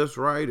did this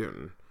right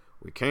and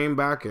we came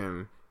back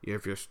and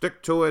if you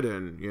stick to it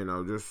and,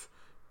 just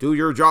do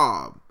your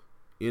job,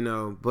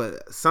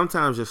 But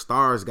sometimes your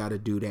stars got to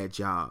do that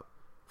job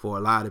for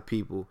a lot of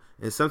people.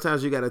 And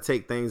sometimes you got to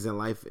take things in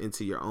life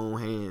into your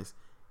own hands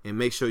and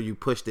make sure you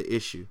push the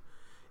issue.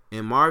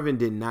 And Marvin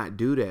did not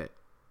do that.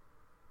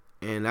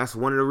 And that's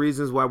one of the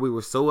reasons why we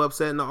were so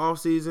upset in the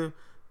offseason.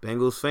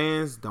 Bengals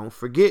fans, don't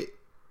forget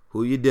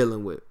who you're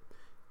dealing with.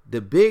 The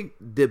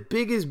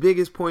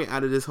biggest point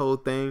out of this whole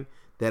thing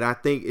that I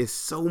think is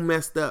so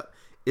messed up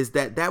is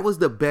that was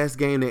the best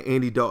game that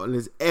Andy Dalton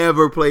has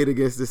ever played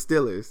against the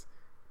Steelers.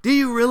 Do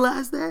you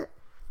realize that?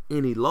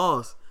 And he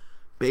lost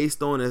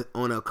based on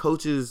a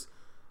coach's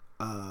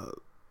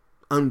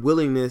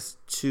unwillingness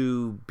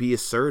to be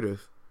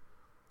assertive.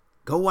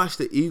 Go watch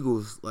the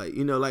Eagles. Like,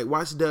 like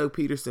watch Doug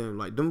Peterson.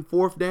 Like them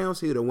fourth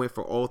downs, he'd have went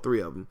for all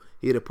three of them.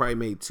 He'd have probably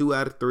made 2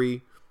 out of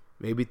 3,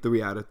 maybe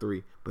 3 out of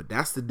 3. But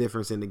that's the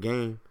difference in the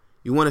game.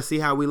 You want to see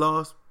how we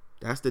lost?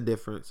 That's the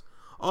difference.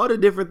 All the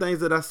different things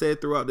that I said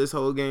throughout this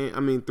whole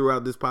game,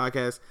 throughout this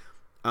podcast,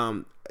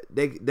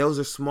 those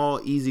are small,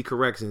 easy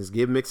corrections.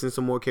 Give Mixon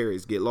some more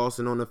carries. Get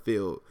Lawson on the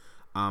field.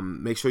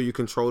 Make sure you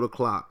control the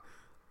clock.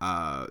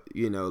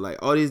 Like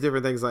all these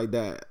different things like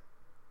that.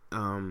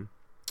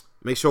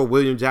 Make sure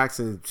William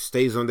Jackson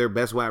stays on their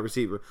best wide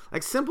receiver.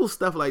 Like simple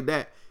stuff like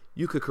that,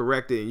 you could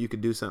correct it and you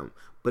could do something.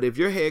 But if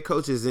your head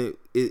coach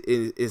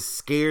is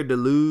scared to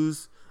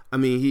lose,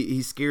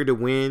 he's scared to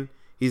win.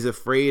 He's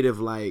afraid of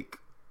like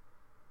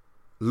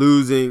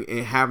losing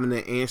and having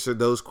to answer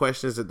those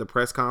questions at the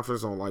press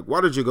conference on like,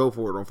 why did you go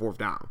for it on fourth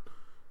down?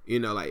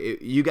 Like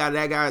if you got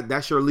that guy,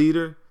 that's your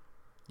leader,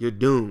 you're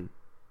doomed.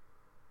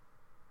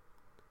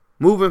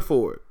 Moving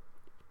forward,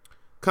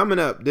 coming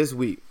up this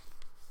week,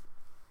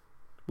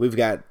 we've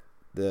got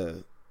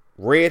the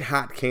red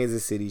hot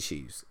Kansas City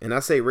Chiefs. And I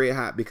say red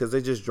hot because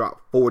they just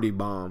dropped 40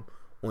 bomb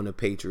on the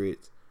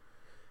Patriots.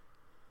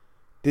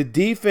 The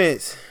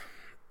defense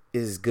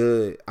is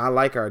good. I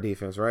like our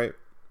defense, right?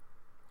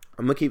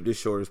 I'm going to keep this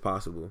short as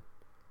possible.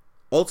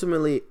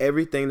 Ultimately,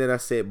 everything that I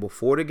said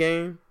before the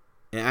game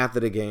and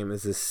after the game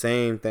is the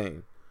same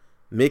thing.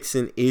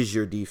 Mixon is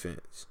your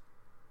defense.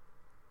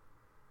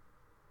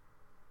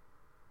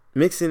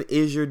 Mixon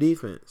is your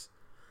defense.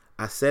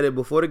 I said it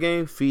before the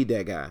game, feed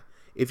that guy.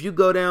 If you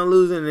go down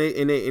losing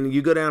and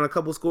you go down a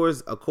couple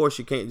scores, of course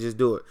you can't just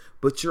do it.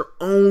 But your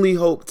only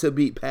hope to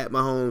beat Pat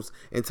Mahomes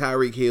and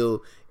Tyreek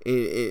Hill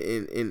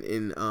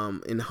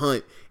and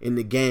Hunt and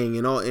the gang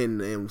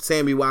and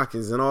Sammy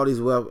Watkins and all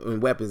these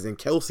weapons and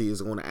Kelsey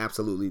is going to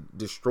absolutely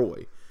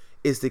destroy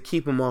is to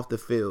keep them off the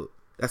field.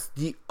 That's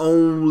the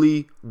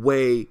only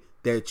way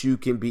that you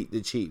can beat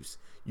the Chiefs.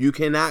 You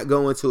cannot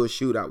go into a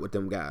shootout with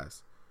them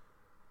guys.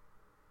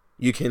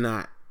 You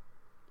cannot.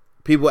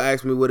 People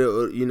ask me,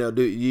 do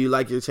you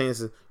like your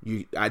chances?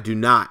 I do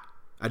not.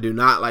 I do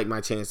not like my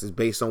chances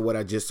based on what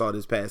I just saw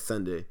this past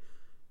Sunday.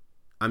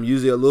 I'm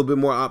usually a little bit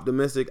more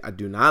optimistic. I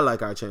do not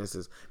like our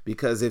chances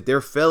because if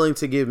they're failing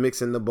to give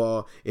Mixon the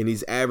ball and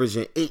he's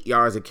averaging 8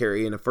 yards a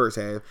carry in the first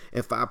half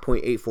and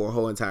 5.8 for a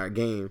whole entire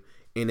game,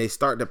 and they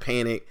start to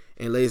panic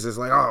and Lazer's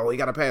like, oh, we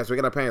got to pass.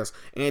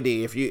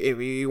 Andy, if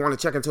you want to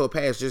check into a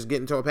pass, just get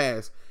into a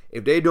pass.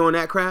 If they're doing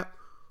that crap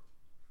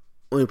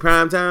in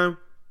prime time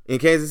in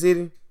Kansas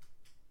City,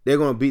 they're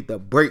going to beat the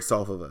brakes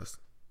off of us.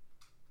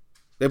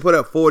 They put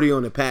up 40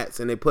 on the Pats,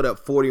 and they put up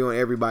 40 on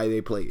everybody they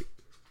played.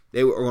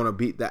 They were going to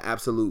beat the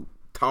absolute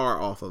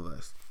tar off of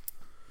us.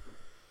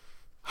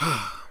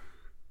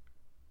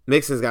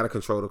 Mixon's got to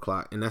control the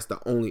clock, and that's the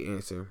only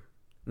answer.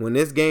 When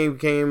this game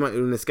came out,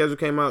 when the schedule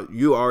came out,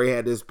 you already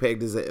had this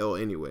pegged as an L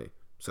anyway.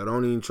 So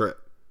don't even trip.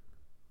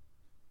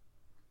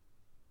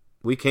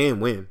 We can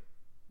win,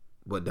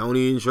 but don't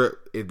even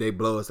trip if they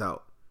blow us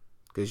out,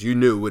 because you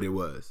knew what it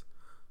was.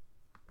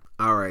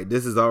 All right,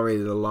 this is already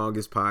the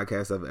longest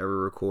podcast I've ever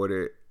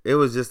recorded. It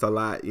was just a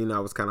lot, I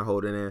was kind of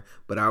holding in,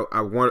 but I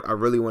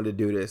really wanted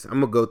to do this.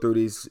 I'm gonna go through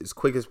these as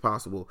quick as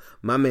possible.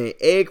 My man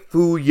Egg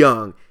Foo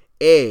Young,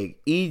 Egg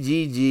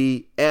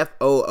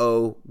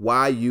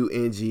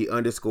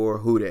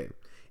EGGFOOYUNG_Hude.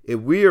 If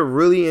we are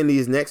really in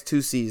these next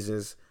 2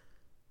 seasons,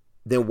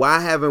 then why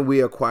haven't we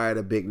acquired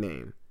a big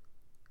name?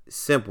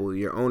 Simple.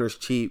 Your owner's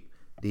cheap.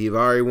 He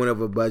already went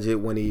over budget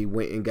when he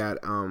went and got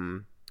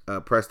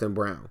Preston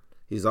Brown.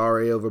 He's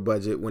already over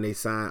budget when they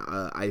signed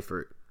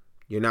Eifert.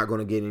 You're not going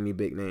to get any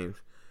big names.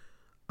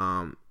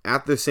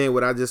 After seeing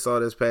what I just saw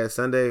this past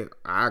Sunday,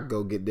 I'd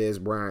go get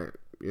Dez Bryant.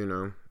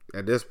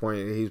 At this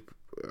point, he's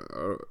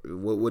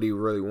what would he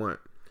really want?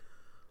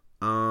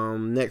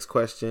 Next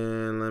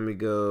question. Let me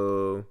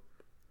go.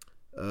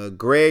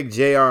 Greg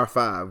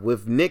JR5.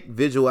 With Nick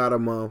Vigil out a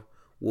month,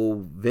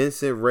 will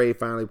Vincent Ray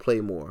finally play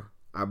more?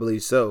 I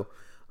believe so.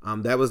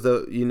 That was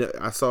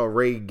I saw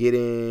Ray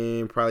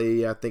getting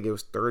probably, I think it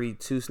was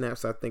 32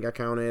 snaps. I think I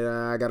counted.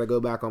 I got to go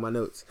back on my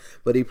notes.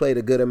 But he played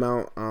a good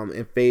amount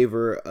in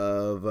favor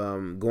of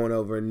going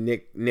over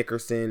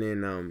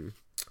Nickerson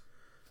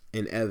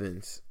and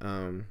Evans.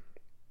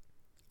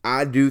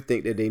 I do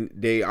think that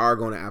they are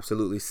going to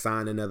absolutely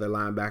sign another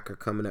linebacker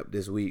coming up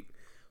this week.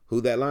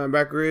 Who that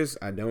linebacker is,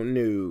 I don't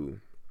know.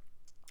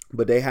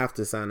 But they have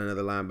to sign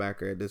another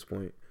linebacker at this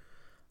point.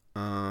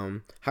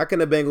 How can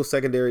the Bengals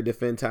secondary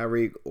defend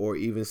Tyreek or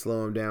even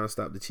slow him down,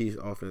 stop the Chiefs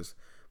offense?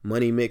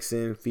 Money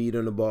Mixon, feed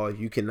on the ball.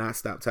 You cannot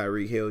stop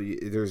Tyreek Hill.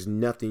 There's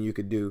nothing you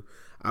could do.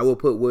 I will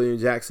put William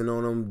Jackson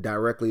on him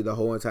directly the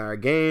whole entire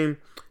game.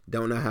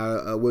 Don't know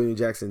how William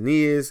Jackson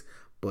is,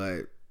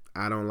 but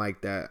I don't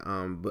like that.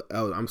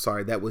 I'm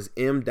sorry. That was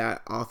M.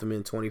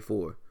 Othman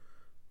 24.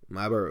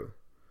 My bro.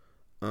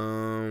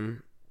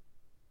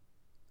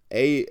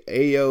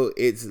 Ayo,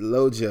 it's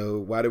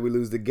Lojo. Why did we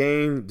lose the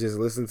game? Just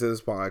listen to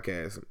this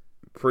podcast.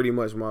 Pretty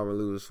much Marvin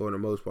lose for the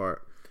most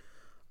part.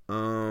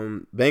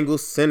 Bengals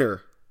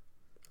center.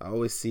 I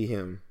always see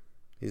him.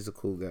 He's a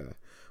cool guy.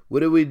 What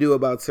do we do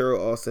about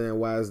Terrell Austin and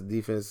why his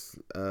defense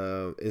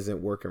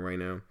isn't working right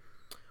now?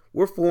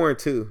 We're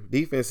 4-2.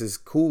 Defense is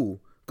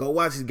cool. Go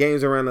watch the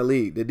games around the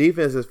league. The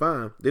defense is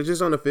fine. They're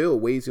just on the field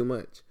way too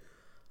much.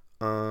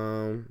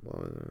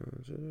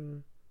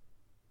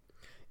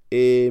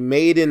 It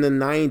made in the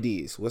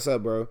 90s. What's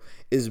up, bro?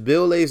 Is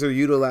Bill Lazor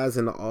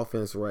utilizing the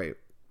offense right?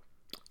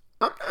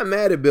 I'm not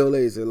mad at Bill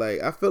Lazor.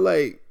 Like, I feel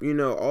like,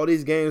 all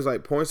these games,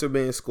 like, points are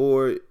being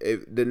scored.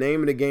 If the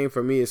name of the game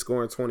for me is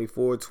scoring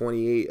 24,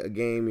 28 a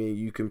game, and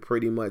you can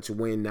pretty much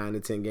win 9 to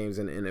 10 games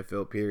in the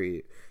NFL,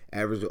 period.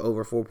 Average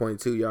over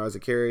 4.2 yards a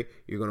carry,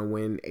 you're going to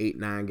win 8,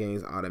 9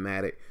 games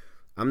automatic.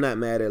 I'm not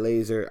mad at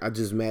Lazor. I'm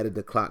just mad at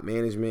the clock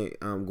management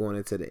going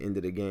into the end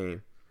of the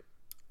game.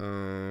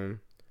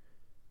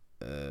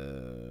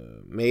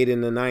 Made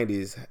in the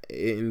 90s.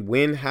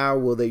 And how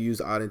will they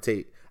use Auden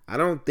Tate? I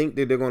don't think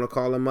that they're going to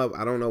call him up.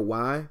 I don't know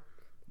why.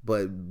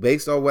 But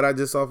based on what I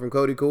just saw from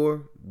Cody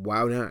Core,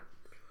 why not?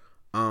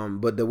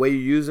 But the way you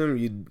use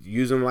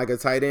him like a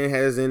tight end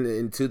has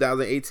in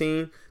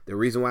 2018. The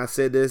reason why I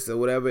said this or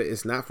whatever,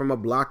 it's not from a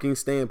blocking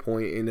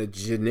standpoint in a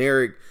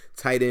generic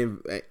tight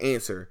end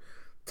answer.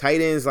 Tight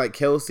ends like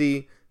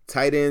Kelsey,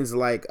 tight ends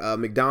like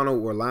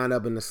McDonald were lined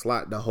up in the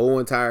slot the whole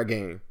entire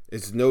game.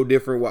 It's no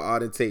different with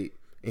Auden Tate.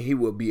 And he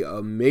would be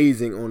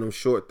amazing on them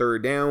short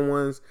third down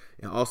ones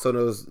and also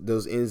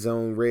those end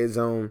zone, red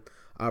zone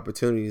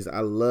opportunities. I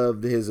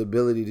loved his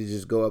ability to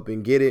just go up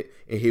and get it,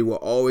 and he will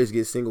always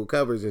get single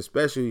covers,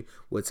 especially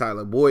with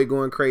Tyler Boyd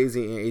going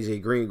crazy and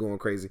AJ Green going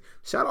crazy.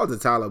 Shout out to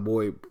Tyler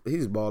Boyd.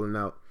 He's balling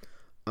out.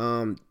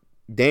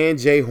 Dan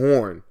J.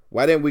 Horn.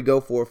 Why didn't we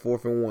go for a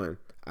 4th and 1?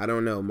 I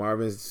don't know.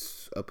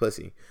 Marvin's a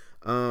pussy.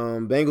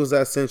 Bengals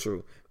at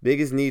Central.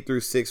 Biggest need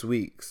through 6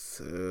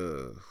 weeks.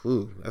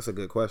 That's a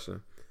good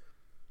question.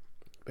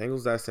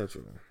 Bengals at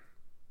Central.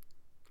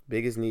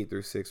 Biggest need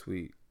through 6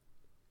 weeks.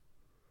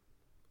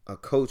 A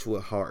coach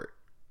with heart.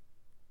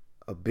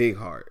 A big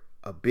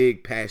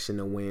passion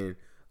to win.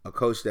 A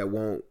coach that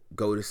won't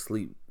go to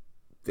sleep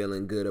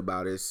feeling good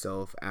about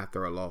himself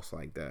after a loss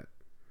like that.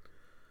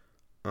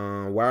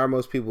 Why are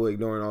most people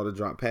ignoring all the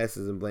drop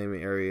passes and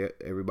blaming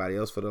everybody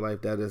else for the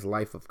life? That is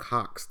Life of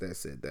Cox that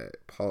said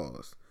that.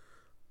 Pause.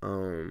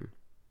 I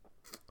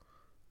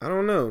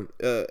don't know.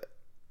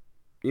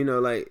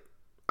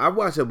 I've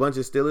watched a bunch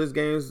of Steelers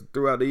games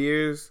throughout the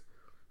years.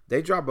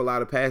 They drop a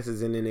lot of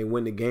passes and then they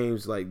win the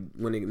games like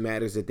when it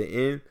matters at the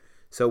end.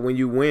 So when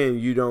you win,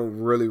 you don't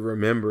really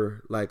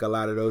remember like a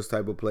lot of those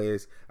type of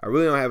plays. I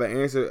really don't have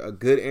a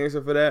good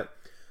answer for that.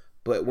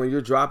 But when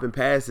you're dropping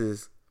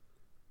passes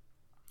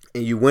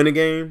and you win a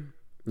game,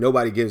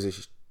 nobody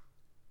gives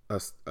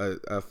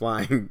a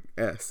flying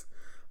S.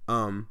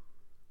 But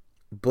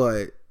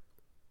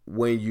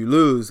when you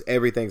lose,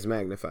 everything's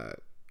magnified.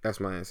 That's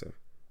my answer.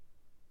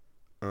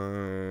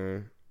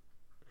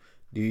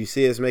 Do you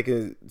see us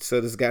making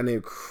this guy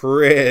named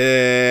Chris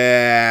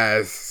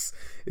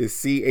is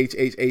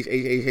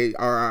CHHHHHRRI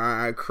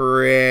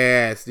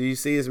Chris? Do you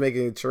see us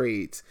making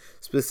trades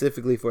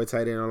specifically for a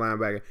tight end or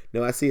linebacker?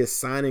 No, I see us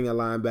signing a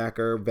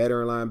linebacker,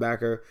 veteran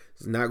linebacker.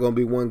 It's not going to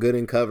be one good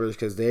in coverage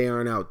because they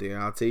aren't out there.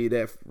 I'll tell you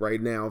that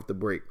right now off the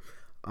break.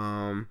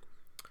 Tight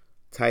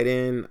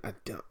end,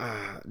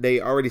 they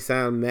already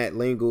signed Matt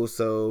Lingle,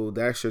 so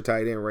that's your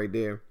tight end right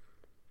there.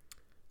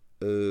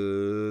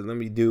 Let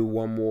me do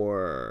one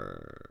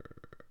more.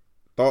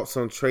 Thoughts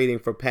on trading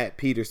for Pat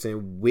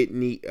Peterson,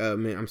 Whitey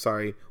 8_.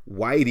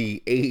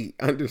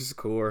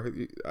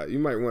 You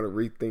might want to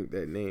rethink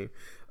that name.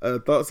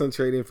 Thoughts on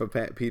trading for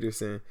Pat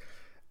Peterson.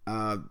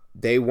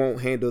 They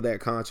won't handle that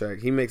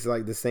contract. He makes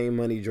like the same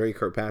money Dre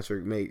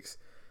Kirkpatrick makes.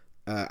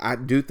 I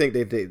do think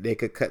that they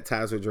could cut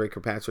ties with Dre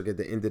Kirkpatrick at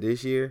the end of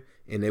this year,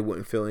 and they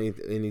wouldn't feel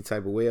any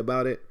type of way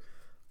about it.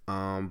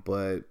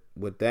 But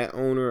with that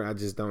owner, I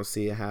just don't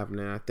see it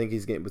happening. I think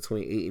he's getting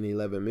between 8 and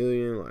 11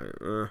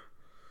 million.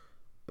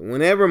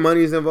 Whenever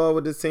money's involved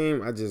with this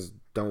team, I just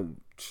don't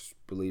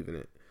believe in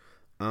it.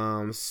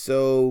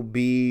 So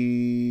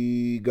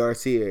B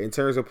Garcia, in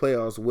terms of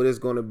playoffs, what is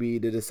going to be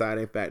the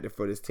deciding factor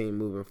for this team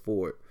moving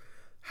forward?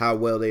 How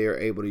well they are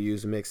able to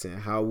use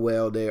Mixon, how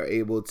well they are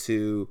able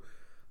to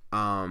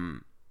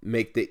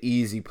make the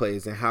easy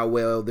plays, and how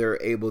well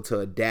they're able to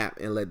adapt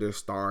and let their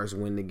stars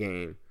win the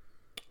game.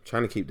 I'm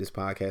trying to keep this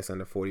podcast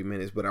under 40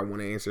 minutes, but I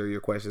want to answer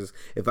your questions.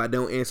 If I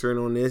don't answer it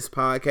on this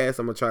podcast,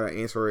 I'm going to try to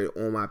answer it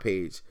on my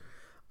page.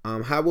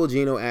 How will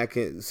Geno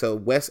Atkins, so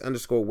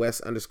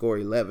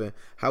West_11,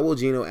 how will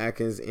Geno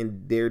Atkins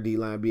and their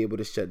D-line be able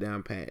to shut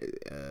down Pat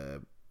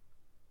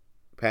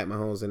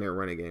Mahomes in their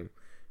running game?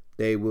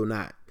 They will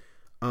not.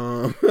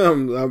 I'm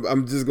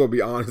just going to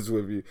be honest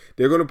with you.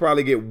 They're going to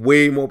probably get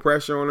way more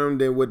pressure on them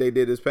than what they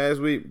did this past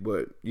week,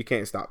 but you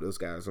can't stop those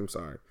guys. I'm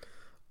sorry.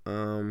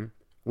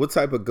 What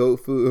type of goat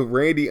food?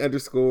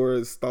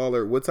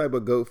 Randy_Staller, what type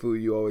of goat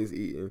food you always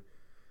eating?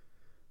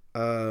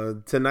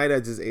 Tonight I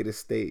just ate a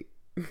steak.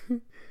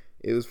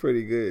 It was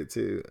pretty good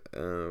too.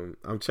 I'm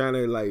not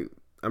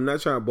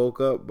trying to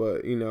bulk up,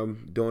 but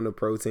I'm doing the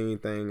protein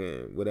thing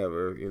and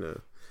whatever,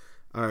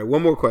 All right,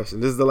 one more question.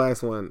 This is the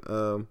last one.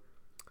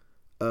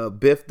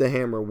 Biff the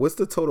Hammer. What's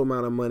the total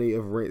amount of money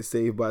of rent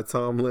saved by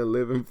Tomlin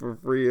living for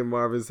free in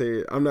Marvin's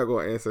head? I'm not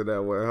going to answer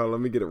that one. Hold on,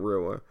 let me get a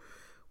real one.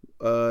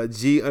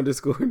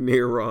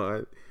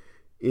 G_Neron.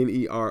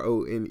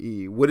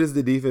 Nerone. What is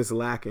the defense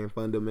lacking?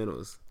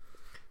 Fundamentals.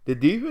 The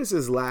defense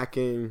is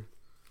lacking.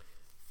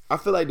 I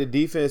feel like the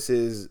defense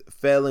is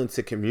failing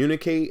to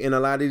communicate in a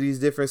lot of these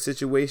different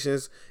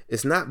situations.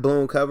 It's not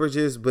blown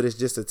coverages, but it's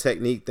just a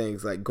technique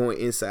things like going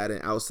inside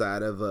and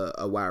outside of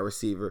a wide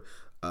receiver.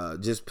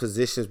 Just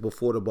positions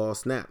before the ball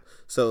snap.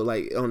 So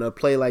like on a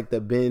play like the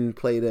Ben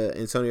play to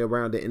Antonio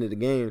Brown at the end of the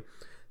game,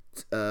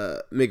 Tony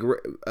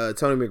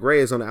McRae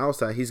is on the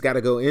outside. He's got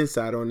to go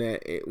inside on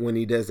that when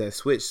he does that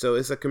switch. So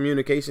it's a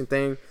communication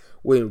thing.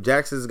 William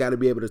Jackson's got to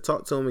be able to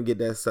talk to him and get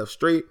that stuff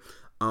straight.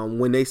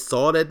 When they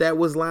saw that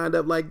was lined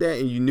up like that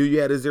and you knew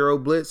you had a zero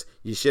blitz,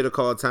 you should have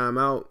called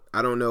timeout.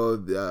 I don't know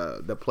if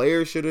the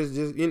players should have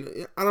just,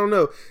 I don't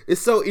know.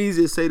 It's so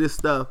easy to say this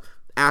stuff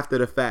after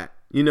the fact.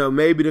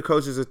 Maybe the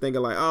coaches are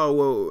thinking like,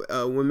 oh,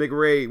 well, when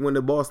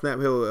the ball snap,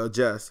 he'll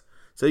adjust.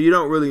 So you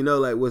don't really know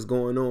like what's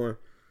going on.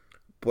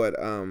 But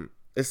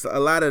it's a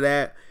lot of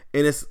that,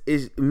 and it's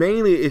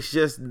mainly it's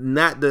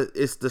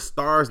the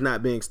stars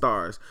not being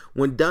stars.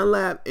 When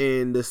Dunlap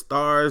and the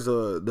stars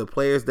or the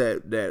players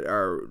that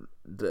are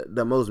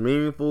the most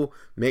meaningful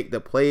make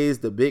the plays,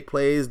 the big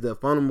plays, the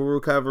fumble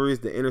recoveries,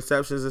 the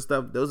interceptions and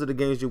stuff, those are the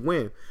games you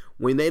win.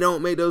 When they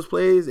don't make those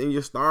plays and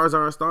your stars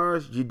aren't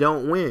stars, you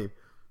don't win.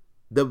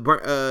 The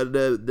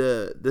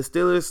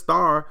Steelers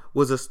star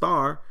was a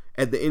star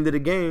at the end of the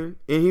game,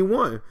 and he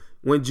won.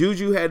 When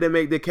Juju had to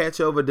make the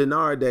catch over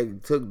Denard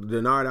that took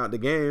Denard out the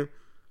game,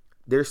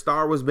 their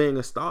star was being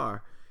a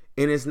star.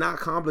 And it's not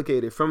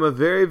complicated. From a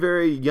very,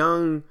 very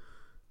young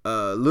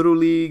little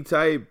league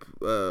type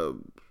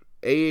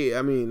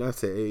not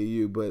say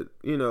AAU, but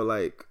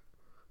like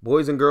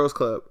Boys and Girls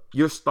Club,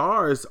 your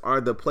stars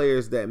are the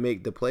players that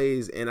make the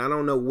plays. And I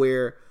don't know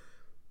where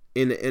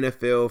in the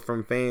NFL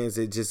from fans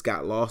it just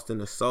got lost in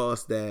the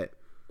sauce that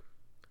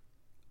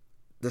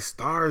the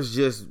stars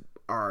just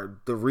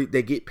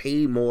they get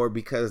paid more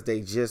because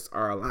they just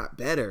are a lot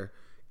better,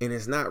 and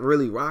it's not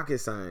really rocket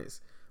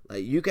science.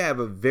 Like you can have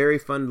a very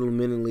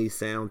fundamentally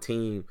sound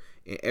team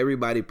and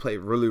everybody play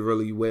really,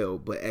 really well,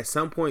 but at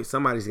some point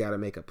somebody's got to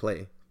make a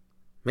play.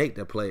 Make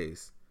the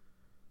plays.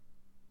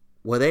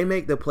 Will they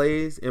make the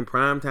plays in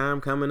prime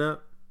time coming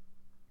up?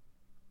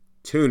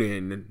 Tune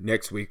in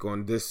next week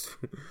on this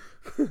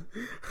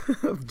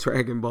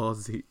Dragon Ball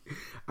Z.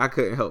 I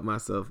couldn't help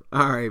myself.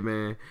 All right,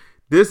 man.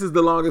 This is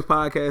the longest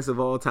podcast of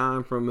all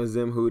time from a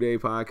Zim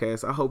Hude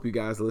podcast. I hope you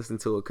guys listen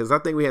to it because I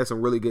think we had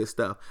some really good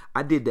stuff.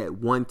 I did that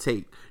one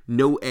take,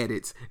 no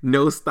edits,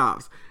 no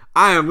stops.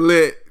 I am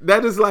lit.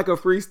 That is like a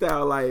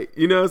freestyle, like,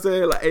 you know what I'm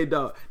saying? Like, hey,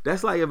 dog,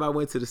 that's like if I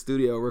went to the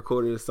studio and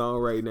recorded a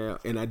song right now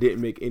and I didn't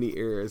make any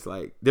errors.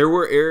 Like, there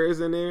were errors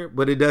in there,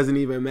 but it doesn't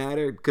even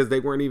matter because they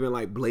weren't even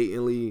like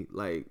blatantly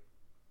like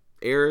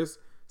errors.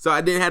 So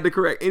I didn't have to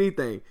correct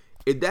anything.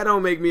 If that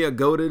don't make me a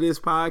go to this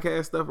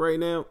podcast stuff right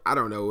now, I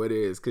don't know what it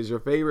is. Because your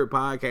favorite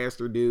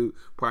podcaster dude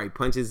probably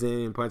punches in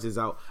and punches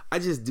out. I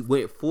just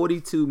went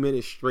 42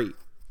 minutes straight.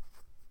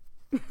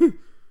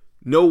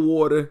 No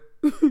water.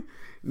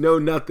 No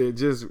nothing.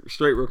 Just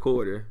straight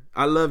recorder.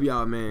 I love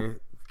y'all, man.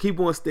 Keep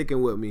on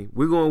sticking with me.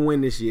 We're going to win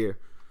this year.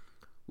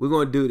 We're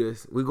going to do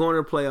this. We're going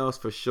to the playoffs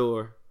for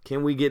sure.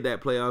 Can we get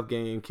that playoff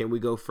game? Can we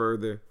go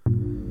further?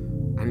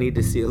 I need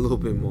to see a little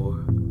bit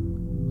more.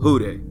 Who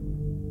they?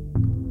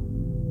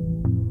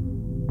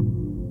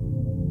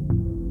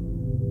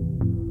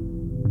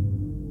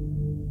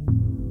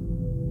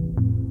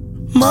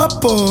 My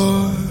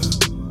boy.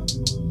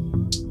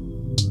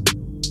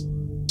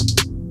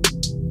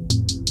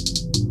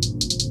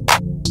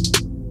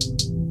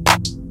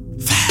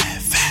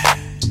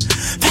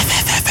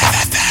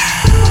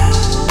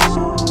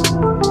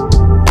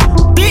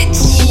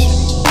 Bitch.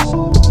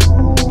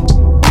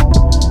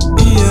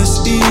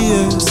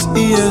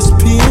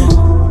 ESPN.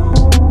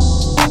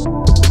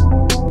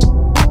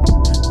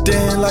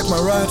 Dan like my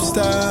rap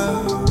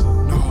style.